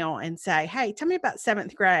right now and say, hey, tell me about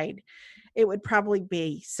 7th grade, it would probably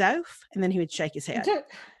be Soph. And then he would shake his head.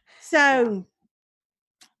 So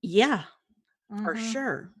yeah, mm-hmm. for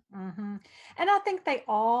sure. Mm-hmm. And I think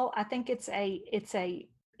it's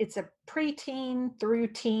a preteen through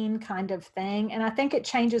teen kind of thing. And I think it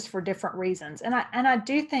changes for different reasons. And I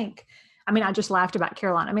do think, I just laughed about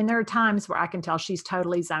Caroline. I mean, there are times where I can tell she's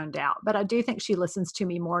totally zoned out, but I do think she listens to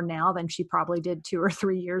me more now than she probably did 2 or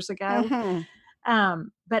 3 years ago. Mm-hmm.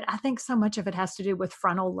 But I think so much of it has to do with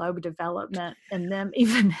frontal lobe development and them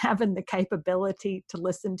even having the capability to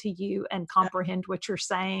listen to you and comprehend what you're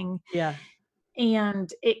saying. Yeah. And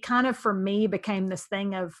it kind of, for me, became this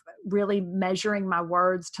thing of really measuring my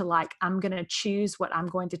words to like, I'm going to choose what I'm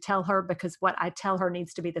going to tell her because what I tell her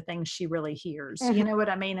needs to be the thing she really hears. Mm-hmm. You know what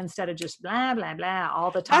I mean? Instead of just blah, blah, blah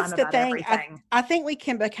all the time. That's about the thing. Everything. I think we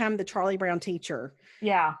can become the Charlie Brown teacher.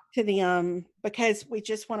 Yeah. To the, because we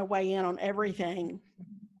just want to weigh in on everything.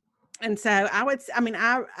 And so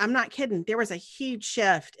I'm not kidding. There was a huge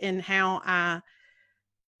shift in how I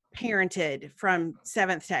parented from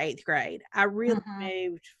 7th to 8th grade. I really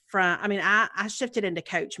moved from, I shifted into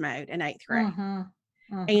coach mode in 8th grade.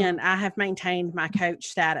 And I have maintained my coach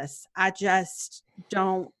status. I just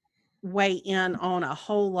don't weigh in on a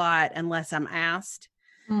whole lot unless I'm asked.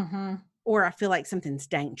 Or I feel like something's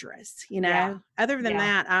dangerous, Other than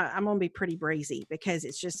that, I'm going to be pretty breezy because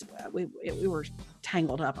it's just, we were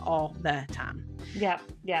tangled up all the time. Yeah.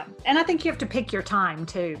 Yeah. And I think you have to pick your time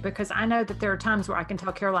too, because I know that there are times where I can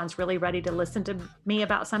tell Caroline's really ready to listen to me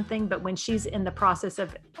about something, but when she's in the process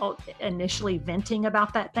of initially venting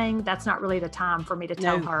about that thing, that's not really the time for me to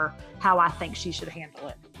tell her how I think she should handle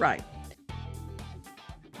it. Right.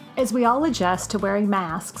 As we all adjust to wearing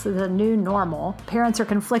masks as a new normal, parents are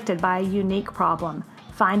conflicted by a unique problem,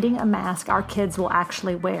 finding a mask our kids will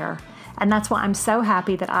actually wear. And that's why I'm so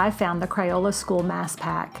happy that I found the Crayola School Mask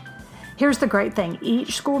Pack. Here's the great thing.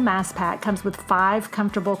 Each school mask pack comes with 5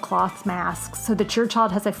 comfortable cloth masks so that your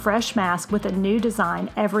child has a fresh mask with a new design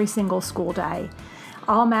every single school day.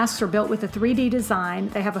 All masks are built with a 3D design.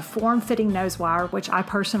 They have a form-fitting nose wire, which I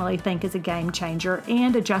personally think is a game changer,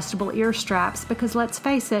 and adjustable ear straps because let's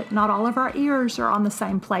face it, not all of our ears are on the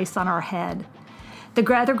same place on our head. The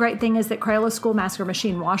other great thing is that Crayola school masks are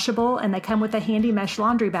machine washable and they come with a handy mesh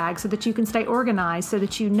laundry bag so that you can stay organized so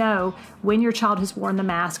that you know when your child has worn the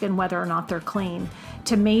mask and whether or not they're clean.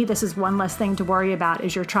 To me, this is one less thing to worry about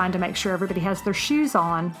as you're trying to make sure everybody has their shoes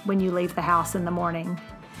on when you leave the house in the morning.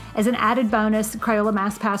 As an added bonus, Crayola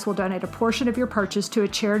Mask Pass will donate a portion of your purchase to a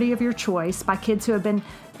charity of your choice by kids who have been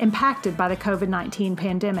impacted by the COVID-19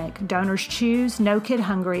 pandemic. Donors choose No Kid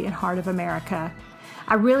Hungry and Heart of America.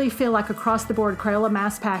 I really feel like across the board, Crayola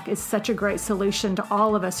Mask Pack is such a great solution to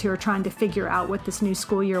all of us who are trying to figure out what this new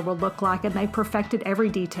school year will look like, and they perfected every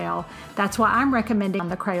detail. That's why I'm recommending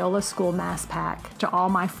the Crayola School Mask Pack to all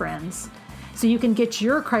my friends. So you can get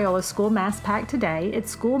your Crayola School Mask Pack today at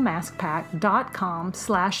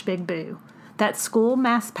schoolmaskpack.com/bigboo. That's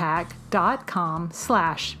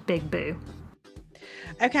schoolmaskpack.com/bigboo.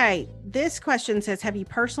 Okay, this question says, have you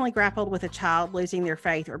personally grappled with a child losing their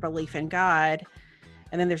faith or belief in God?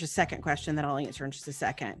 And then there's a second question that I'll answer in just a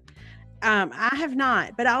second. I have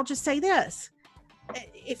not, but I'll just say this.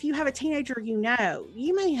 If you have a teenager, you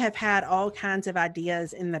may have had all kinds of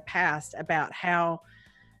ideas in the past about how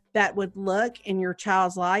that would look in your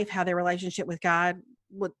child's life, how their relationship with God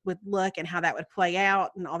would look and how that would play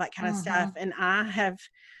out and all that kind of stuff. And I have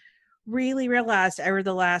really realized over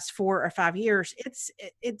the last 4 or 5 years, it's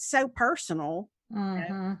so personal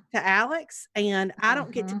to Alex, and I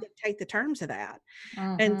don't get to dictate the terms of that.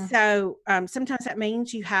 And so sometimes that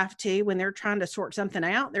means you have to, when they're trying to sort something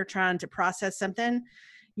out, they're trying to process something,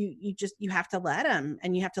 you have to let them,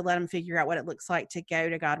 and you have to let them figure out what it looks like to go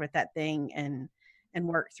to God with that thing and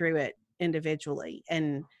work through it individually.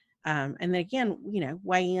 And then again,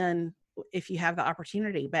 weigh in if you have the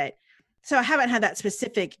opportunity. But so I haven't had that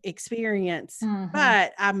specific experience,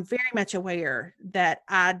 but I'm very much aware that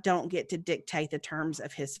I don't get to dictate the terms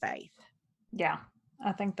of his faith. Yeah.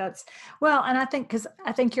 I think that's well, and because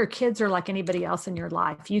I think your kids are like anybody else in your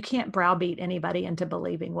life. You can't browbeat anybody into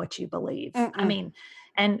believing what you believe. Mm-mm.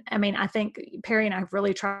 I think Perry and I have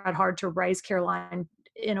really tried hard to raise Caroline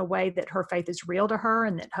in a way that her faith is real to her,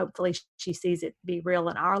 and that hopefully she sees it be real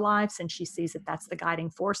in our lives, and she sees that that's the guiding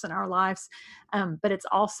force in our lives. But it's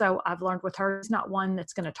also, I've learned with her, it's not one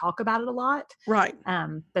that's going to talk about it a lot. Right.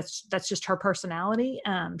 That's just her personality.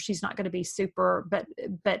 She's not going to be super, but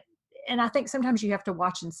and I think sometimes you have to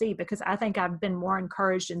watch and see, because I think I've been more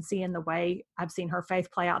encouraged in seeing the way I've seen her faith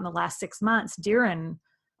play out in the last 6 months during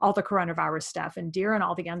all the coronavirus stuff and during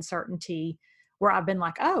all the uncertainty, where I've been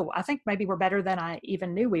like, oh, I think maybe we're better than I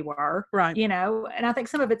even knew we were. Right. And I think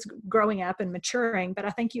some of it's growing up and maturing, but I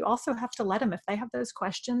think you also have to let them, if they have those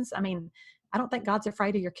questions. I mean, I don't think God's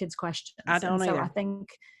afraid of your kids' questions. I don't either. I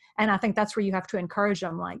think that's where you have to encourage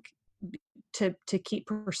them, like, to keep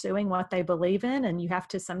pursuing what they believe in. And you have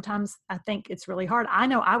to, sometimes I think it's really hard. I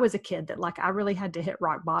know I was a kid that, like, I really had to hit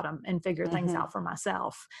rock bottom and figure things out for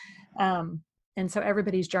myself. And so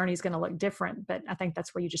everybody's journey is going to look different, but I think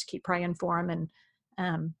that's where you just keep praying for them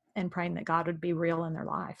and praying that God would be real in their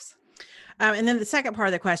lives. And then the second part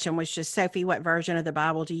of the question was just, Sophie, what version of the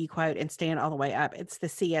Bible do you quote and stand all the way up? It's the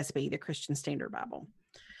CSB, the Christian Standard Bible.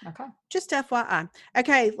 Okay. Just FYI.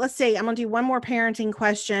 Okay, let's see. I'm going to do one more parenting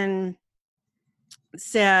question. It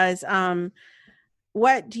says,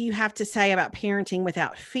 what do you have to say about parenting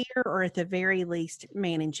without fear, or at the very least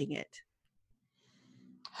managing it?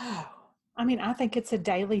 I mean, I think it's a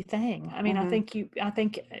daily thing. I mean, I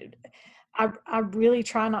really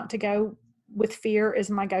try not to go with fear as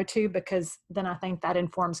my go-to, because then I think that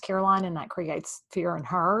informs Caroline, and that creates fear in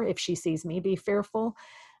her if she sees me be fearful.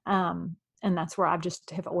 And that's where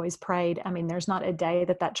have always prayed. I mean, there's not a day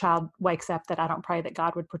that child wakes up that I don't pray that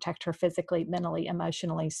God would protect her physically, mentally,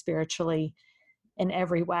 emotionally, spiritually, in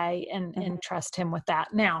every way, and trust him with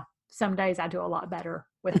that. Now, some days I do a lot better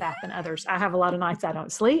with that than others. I have a lot of nights I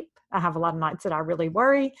don't sleep. I have a lot of nights that I really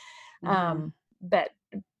worry. But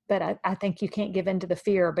I think you can't give in to the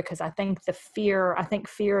fear, because I think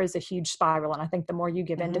fear is a huge spiral. And I think the more you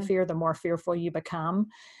give in to fear, the more fearful you become.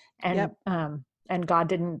 And God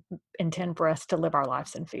didn't intend for us to live our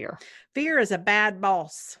lives in fear. Fear is a bad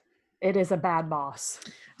boss. It is a bad boss.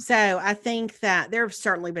 So I think that there have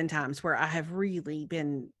certainly been times where I have really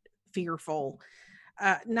been fearful,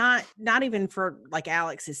 not even for like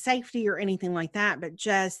Alex's safety or anything like that, but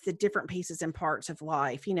just the different pieces and parts of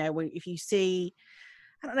life. If you see,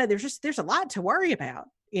 I don't know, there's a lot to worry about,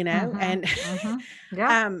 and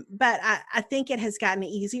but I think it has gotten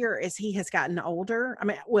easier as he has gotten older. I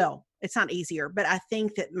mean, well, it's not easier, but I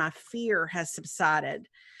think that my fear has subsided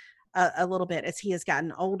a little bit as he has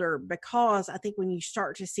gotten older, because I think when you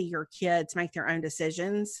start to see your kids make their own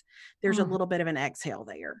decisions, there's a little bit of an exhale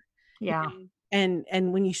there. Yeah. And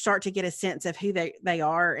when you start to get a sense of who they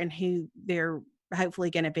are and who they're hopefully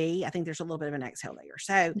going to be, I think there's a little bit of an exhale there.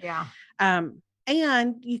 So, yeah.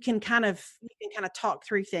 And you can kind of talk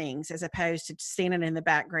through things as opposed to standing in the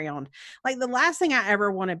background. Like, the last thing I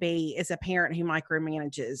ever want to be is a parent who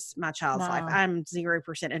micromanages my child's life. I'm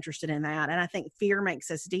 0% interested in that. And I think fear makes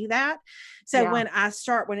us do that. So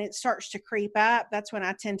when it starts to creep up, that's when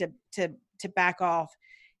I tend to back off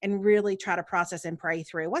and really try to process and pray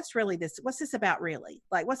through what's this about really?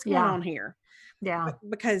 Like, what's going on here? Yeah.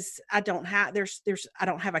 Because I don't have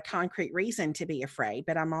a concrete reason to be afraid,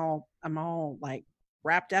 but I'm all like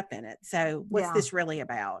wrapped up in it. So what's this really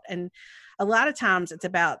about? And a lot of times it's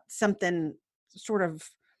about something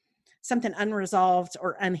unresolved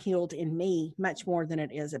or unhealed in me, much more than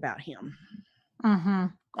it is about him. Mm-hmm.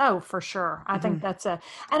 Oh, for sure. I think and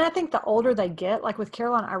I think the older they get, like with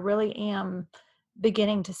Caroline, I really am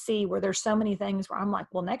beginning to see where there's so many things where I'm like,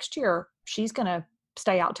 well, next year she's going to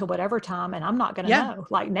stay out till whatever time, and I'm not going to know.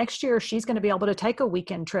 Like, next year she's going to be able to take a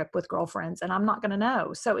weekend trip with girlfriends, and I'm not going to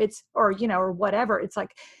know. So it's, or whatever. It's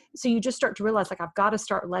like, so you just start to realize, like, I've got to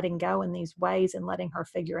start letting go in these ways and letting her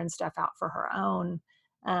figure and stuff out for her own,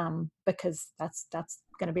 because that's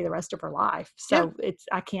going to be the rest of her life. So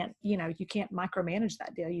I can't, you can't micromanage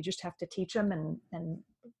that deal. You just have to teach them and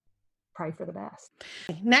pray for the best.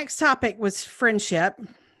 Next topic was friendship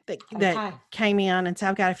that came in. And so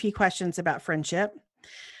I've got a few questions about friendship.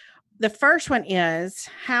 The first one is,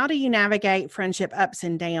 how do you navigate friendship ups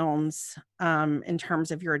and downs in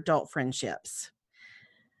terms of your adult friendships?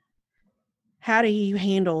 how do you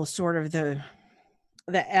handle sort of the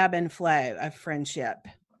ebb and flow of friendship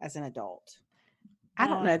as an adult? I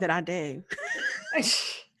don't know that I do.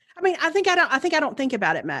 I mean, I think I don't think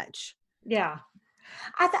about it much. Yeah.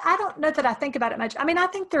 I don't know that I think about it much. I mean, I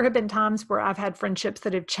think there have been times where I've had friendships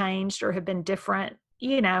that have changed or have been different,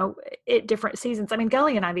 at different seasons. I mean,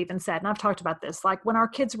 Gully and I've even said, and I've talked about this, like when our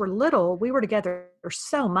kids were little, we were together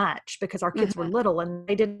so much because our kids were little and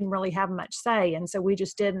they didn't really have much say. And so we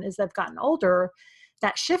just didn't, as they've gotten older,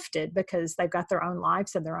 that shifted because they've got their own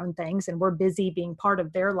lives and their own things, and we're busy being part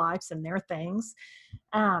of their lives and their things.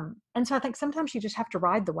 And so I think sometimes you just have to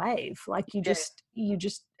ride the wave. Like you just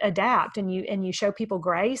adapt and you show people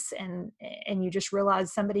grace, and you just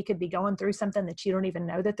realize somebody could be going through something that you don't even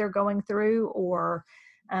know that they're going through, or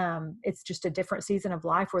it's just a different season of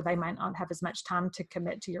life where they might not have as much time to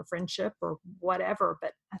commit to your friendship or whatever.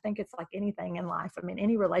 But I think it's like anything in life. I mean,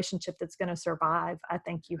 any relationship that's going to survive, I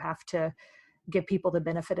think you have to give people the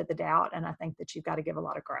benefit of the doubt. And I think that you've got to give a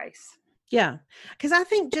lot of grace. Yeah. Because I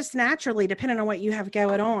think just naturally, depending on what you have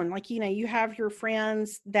going on, like, you have your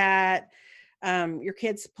friends that your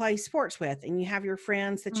kids play sports with, and you have your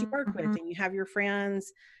friends that you work with, and you have your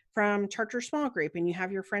friends from church or small group, and you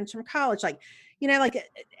have your friends from college, like,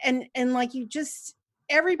 and like you can't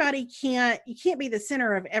be the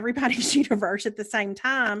center of everybody's universe at the same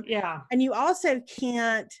time. Yeah. And you also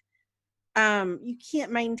can't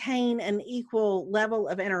maintain an equal level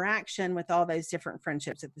of interaction with all those different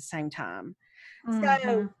friendships at the same time.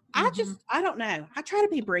 So I don't know. I try to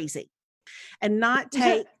be breezy and not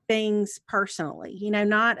take things personally,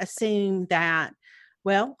 not assume that,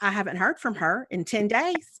 well, I haven't heard from her in 10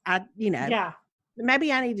 days.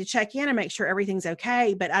 Maybe I need to check in and make sure everything's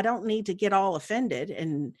okay, but I don't need to get all offended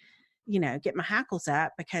and get my hackles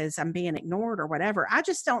up because I'm being ignored or whatever. I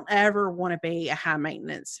just don't ever want to be a high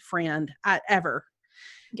maintenance friend ever.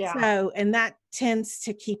 Yeah. So, and that tends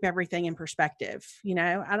to keep everything in perspective.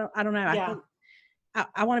 I don't know. Yeah.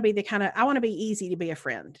 I want to be I want to be easy to be a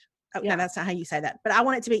friend. Oh, no, that's not how you say that, but I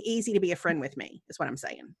want it to be easy to be a friend with me is what I'm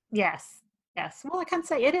saying. Yes. Yes. Well, I can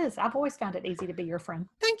say it is. I've always found it easy to be your friend.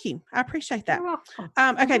 Thank you. I appreciate that. You're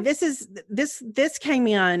welcome. Okay. This came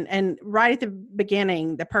in, and right at the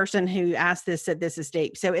beginning, the person who asked this said, this is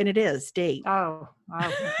deep. So, and it is deep. Oh,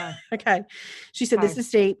 okay. Okay. She said, this is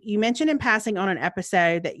deep. You mentioned in passing on an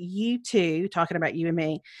episode that you two, talking about you and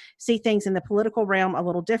me, see things in the political realm a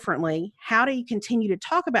little differently. How do you continue to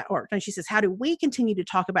talk about, she says, how do we continue to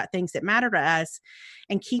talk about things that matter to us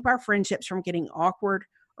and keep our friendships from getting awkward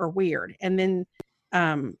or weird? And then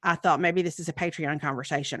I thought maybe this is a Patreon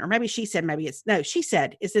conversation, or maybe she said she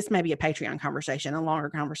said, is this maybe a Patreon conversation, a longer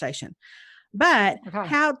conversation? But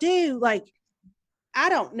I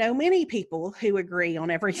don't know many people who agree on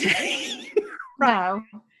everything. Right.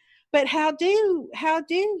 No. But how do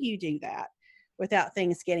you do that without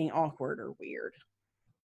things getting awkward or weird?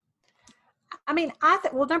 I mean,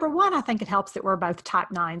 number one, I think it helps that we're both type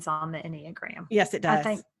 9s on the Enneagram. Yes, it does. I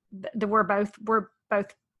think that we're both, we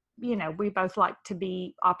both like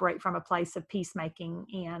to operate from a place of peacemaking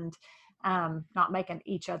and not making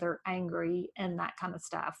each other angry and that kind of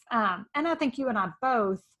stuff. And I think you and I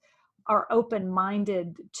both are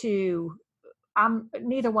open-minded to,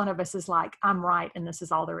 neither one of us is like, I'm right and this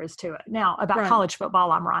is all there is to it. Now, about college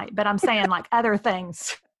football, I'm right, but I'm saying like other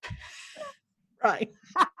things. Right.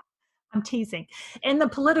 I'm teasing. In the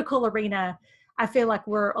political arena, I feel like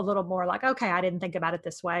we're a little more like, okay, I didn't think about it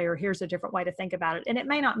this way, or here's a different way to think about it. And it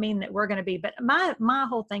may not mean that we're going to be, but my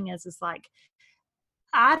whole thing is like,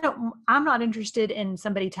 I'm not interested in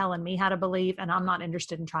somebody telling me how to believe, and I'm not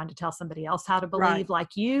interested in trying to tell somebody else how to believe. Right.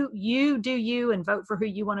 Like you do you, and vote for who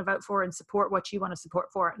you want to vote for and support what you want to support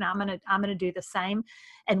for. And I'm going to do the same.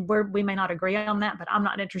 And we may not agree on that, but I'm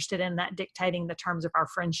not interested in that dictating the terms of our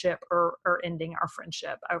friendship or ending our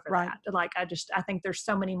friendship over that. Like, I think there's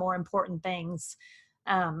so many more important things.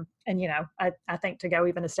 And I think to go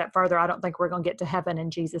even a step further, I don't think we're going to get to heaven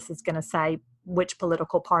and Jesus is going to say, which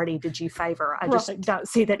political party did you favor? I just don't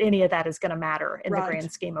see that any of that is going to matter in the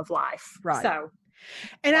grand scheme of life. Right. So,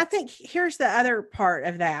 and I think here's the other part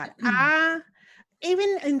of that.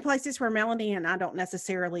 Even in places where Melanie and I don't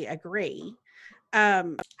necessarily agree,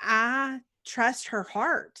 I trust her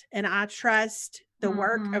heart and I trust the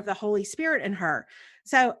work of the Holy Spirit in her.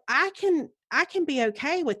 So I can be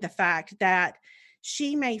okay with the fact that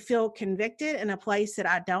she may feel convicted in a place that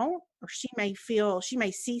I don't, or she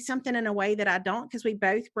may see something in a way that I don't, because we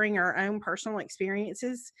both bring our own personal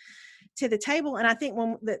experiences to the table. And I think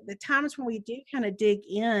when the times when we do kind of dig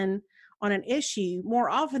in on an issue,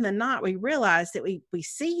 more often than not, we realize that we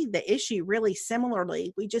see the issue really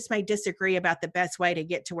similarly. We just may disagree about the best way to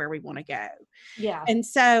get to where we want to go. Yeah. And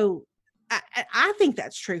so I think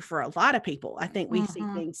that's true for a lot of people. I think we see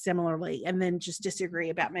Mhm. things similarly and then just disagree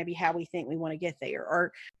about maybe how we think we want to get there.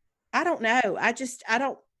 Or I don't know. I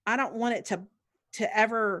don't want it to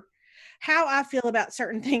ever how I feel about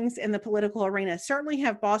certain things in the political arena certainly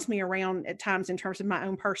have bossed me around at times in terms of my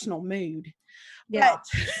own personal mood. But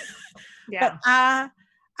Yeah. but Yeah.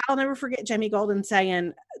 I'll never forget Jamie Golden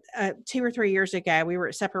saying 2 or 3 years ago, we were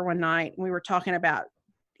at supper one night and we were talking about,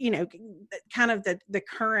 kind of the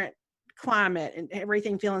current climate and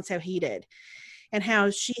everything feeling so heated, and how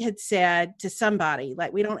she had said to somebody,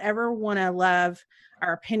 like, we don't ever want to love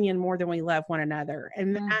our opinion more than we love one another.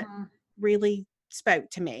 And that Mhm. really spoke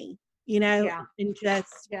to me, Yeah. and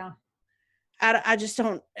just, Yeah. I just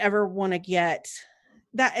don't ever want to get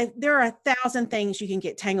that. There are 1,000 things you can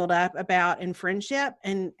get tangled up about in friendship,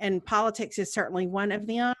 and politics is certainly one of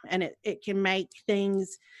them. And it can make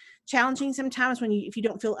things challenging sometimes if you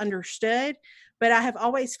don't feel understood. But I have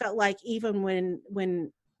always felt like even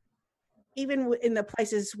in the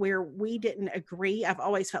places where we didn't agree, I've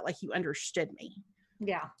always felt like you understood me.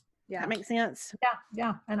 Yeah. That Yeah. makes sense. Yeah.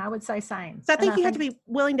 Yeah. And I would say same. So I And think I you have to think, be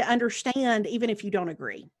willing to understand even if you don't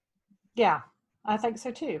agree. yeah, I think so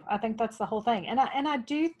too. I think that's the whole thing. And I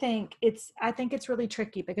do think I think it's really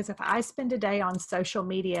tricky because if I spend a day on social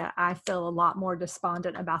media, I feel a lot more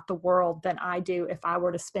despondent about the world than I do if I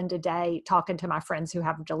were to spend a day talking to my friends who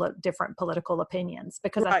have different political opinions.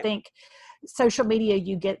 Because I Right. think social media,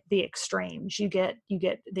 you get the extremes. You get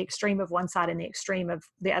the extreme of one side and the extreme of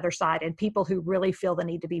the other side, and people who really feel the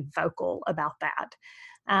need to be vocal about that.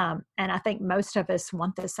 And I think most of us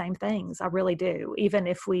want the same things. I really do. Even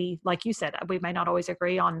if we, like you said, we may not always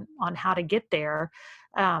agree on how to get there.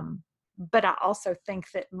 But I also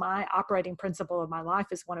think that my operating principle of my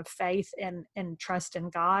life is one of faith and trust in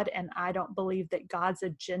God. And I don't believe that God's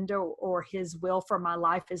agenda or his will for my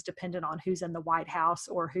life is dependent on who's in the White House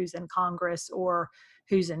or who's in Congress or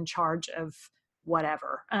who's in charge of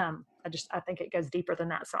whatever. I think it goes deeper than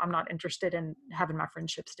that. So I'm not interested in having my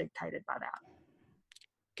friendships dictated by that.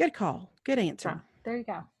 Good call. Good So answer. there you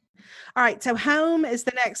go. All right. So home is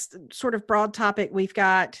the next sort of broad topic we've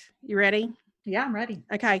got. You ready? Yeah, I'm ready.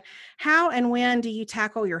 Okay. How and when do you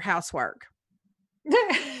tackle your housework?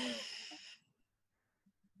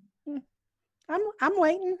 I'm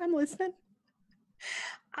waiting. I'm listening.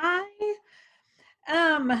 I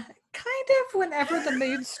kind of whenever the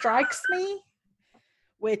mood strikes me.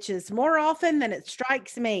 Which is more often than it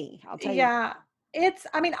strikes me. I'll tell you. Yeah,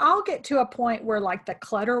 I'll get to a point where like the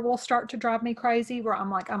clutter will start to drive me crazy where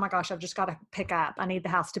I'm like, oh my gosh, I've just got to pick up. I need the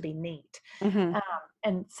house to be neat. Mm-hmm.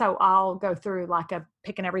 And so I'll go through like a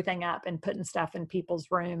picking everything up and putting stuff in people's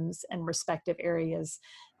rooms and respective areas.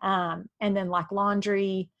 And then like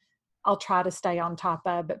laundry, I'll try to stay on top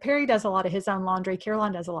of, but Perry does a lot of his own laundry.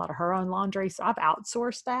 Caroline does a lot of her own laundry. So I've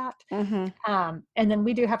outsourced that. Mm-hmm. And then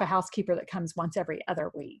we do have a housekeeper that comes once every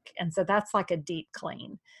other week. And so that's like a deep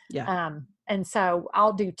clean. Yeah. And so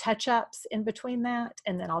I'll do touch ups in between that.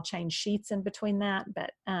 And then I'll change sheets in between that. But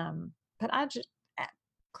I just,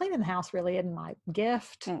 cleaning the house really isn't my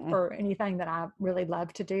gift or anything that I really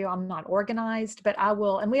love to do. I'm not organized, but I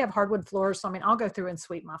will. And we have hardwood floors. So, I mean, I'll go through and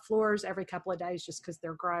sweep my floors every couple of days just because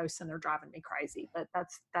they're gross and they're driving me crazy. But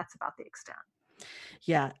that's about the extent.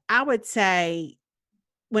 Yeah. I would say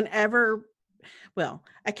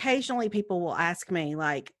occasionally people will ask me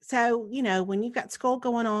like, so, when you've got school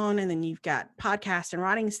going on and then you've got podcast and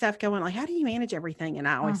writing stuff going, like, how do you manage everything? And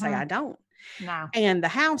I always say, I don't. No. And the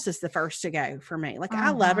house is the first to go for me. Like, I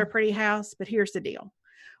love a pretty house, but here's the deal.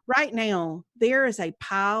 Right now, there is a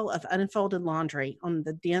pile of unfolded laundry on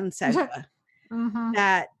the den sofa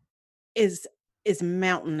that is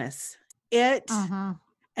mountainous. And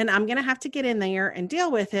I'm going to have to get in there and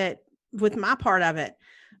deal with it, with my part of it.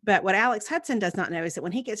 But what Alex Hudson does not know is that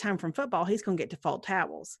when he gets home from football, he's going to get to fold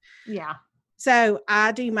towels. Yeah. So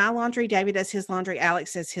I do my laundry. David does his laundry.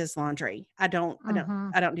 Alex does his laundry. I don't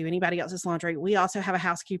do anybody else's laundry. We also have a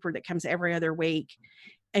housekeeper that comes every other week,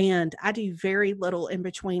 and I do very little in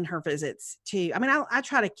between her visits too. I mean, I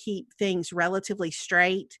try to keep things relatively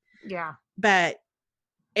straight. Yeah. But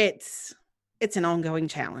it's an ongoing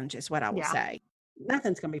challenge is what I will say.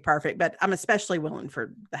 Nothing's going to be perfect, but I'm especially willing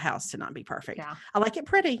for the house to not be perfect. Yeah. I like it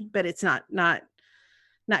pretty, but it's not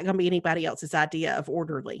going to be anybody else's idea of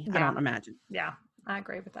orderly. I don't imagine. Yeah, I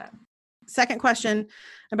agree with that. Second question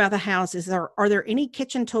about the house is, are there any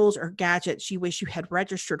kitchen tools or gadgets you wish you had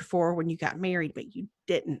registered for when you got married, but you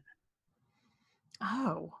didn't?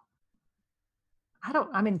 Oh,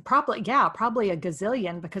 probably a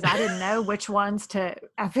gazillion, because I didn't know which ones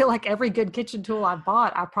I feel like every good kitchen tool I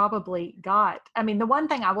bought, I probably got. I mean, the one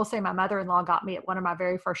thing I will say my mother-in-law got me at one of my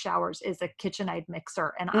very first showers is a KitchenAid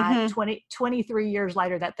mixer. And 23 years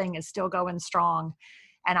later, that thing is still going strong.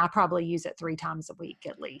 And I probably use it 3 times a week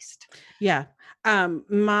at least. Yeah.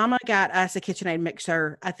 Mama got us a KitchenAid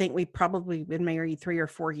mixer. I think we've probably been married 3 or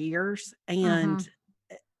 4 years. And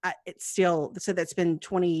it's still, so that's been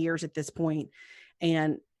 20 years at this point.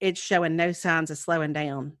 And it's showing no signs of slowing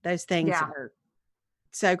down. Those things are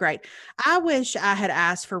so great. I wish I had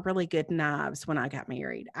asked for really good knives when I got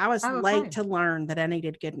married. I was late to learn that I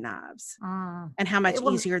needed good knives and how much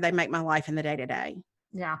easier they make my life in the day-to-day.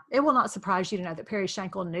 Yeah. It will not surprise you to know that Perry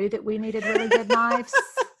Schenkel knew that we needed really good knives.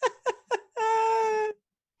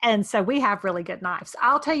 And so we have really good knives.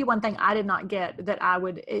 I'll tell you one thing I did not get that I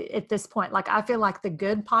would at this point. Like, I feel like the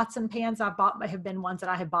good pots and pans I bought have been ones that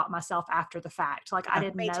I had bought myself after the fact. Like, I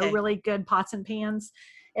didn't know really good pots and pans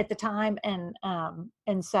at the time.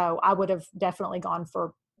 And so I would have definitely gone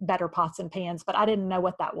for better pots and pans, but I didn't know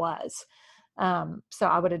what that was. So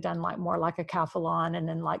I would have done like more like a Calphalon, and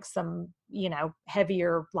then like some,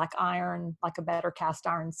 heavier, like iron, like a better cast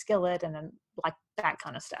iron skillet, and then like that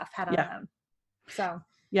kind of stuff had I known. So.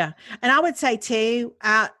 Yeah. And I would say too,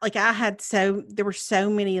 there were so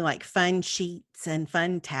many like fun sheets and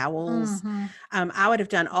fun towels. I would have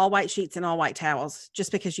done all white sheets and all white towels just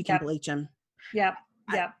because you can bleach them. Yep.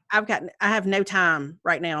 I have no time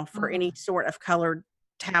right now for any sort of colored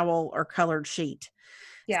towel or colored sheet.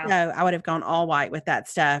 Yeah. So I would have gone all white with that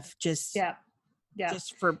stuff. Just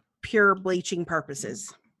for pure bleaching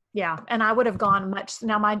purposes. Yeah. And I would have gone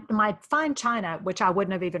now my fine china, which I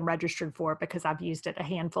wouldn't have even registered for because I've used it a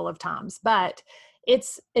handful of times, but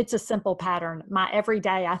it's a simple pattern. My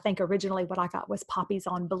everyday, I think originally what I got was Poppies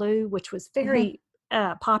on Blue, which was very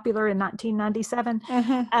popular in 1997.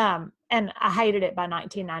 And I hated it by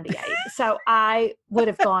 1998. So I would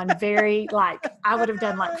have gone I would have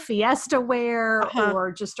done like Fiesta wear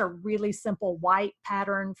or just a really simple white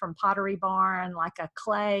pattern from Pottery Barn, like a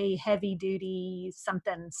clay, heavy duty,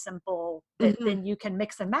 something simple that then you can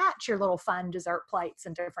mix and match your little fun dessert plates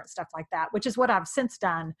and different stuff like that, which is what I've since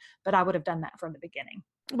done, but I would have done that from the beginning.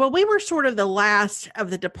 Well, we were sort of the last of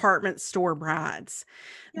the department store brides.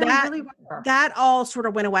 Yeah, that all sort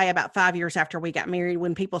of went away about 5 years after we got married,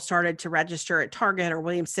 when people started to register at Target or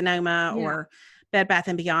Williams-Sonoma or Bed Bath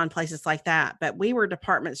 & Beyond, places like that. But we were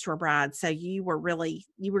department store brides. So you were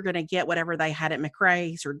going to get whatever they had at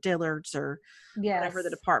McRae's or Dillard's or whatever the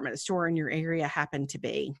department store in your area happened to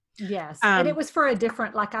be. Yes. And it was for a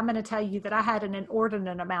different, like, I'm going to tell you that I had an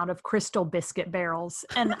inordinate amount of Crystal biscuit barrels,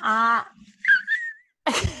 and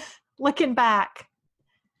looking back,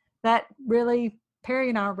 that really, Perry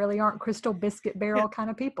and I really aren't Crystal biscuit barrel kind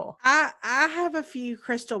of people. I have a few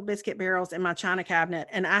Crystal biscuit barrels in my china cabinet,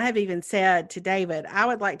 and I have even said to David, I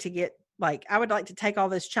would like to take all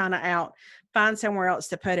this china out, find somewhere else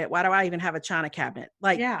to put it. Why do I even have a china cabinet?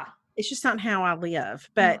 It's just not how I live.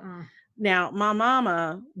 But now my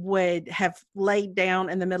mama would have laid down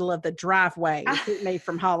in the middle of the driveway to keep me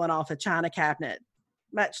from hauling off a china cabinet,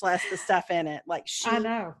 much less the stuff in it. Like, she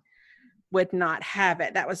would not have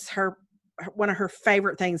it. That was one of her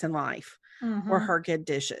favorite things in life were her good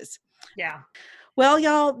dishes. Yeah. Well,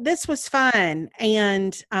 y'all, this was fun.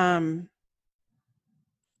 And I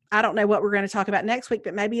don't know what we're going to talk about next week,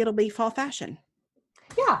 but maybe it'll be fall fashion.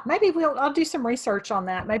 Yeah, maybe I'll do some research on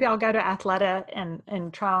that. Maybe I'll go to Athleta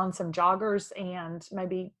and try on some joggers and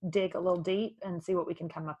maybe dig a little deep and see what we can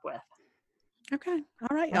come up with. Okay.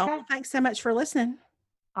 All right, y'all. Okay. Thanks so much for listening.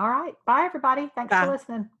 All right. Bye, everybody. Thanks for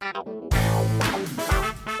listening.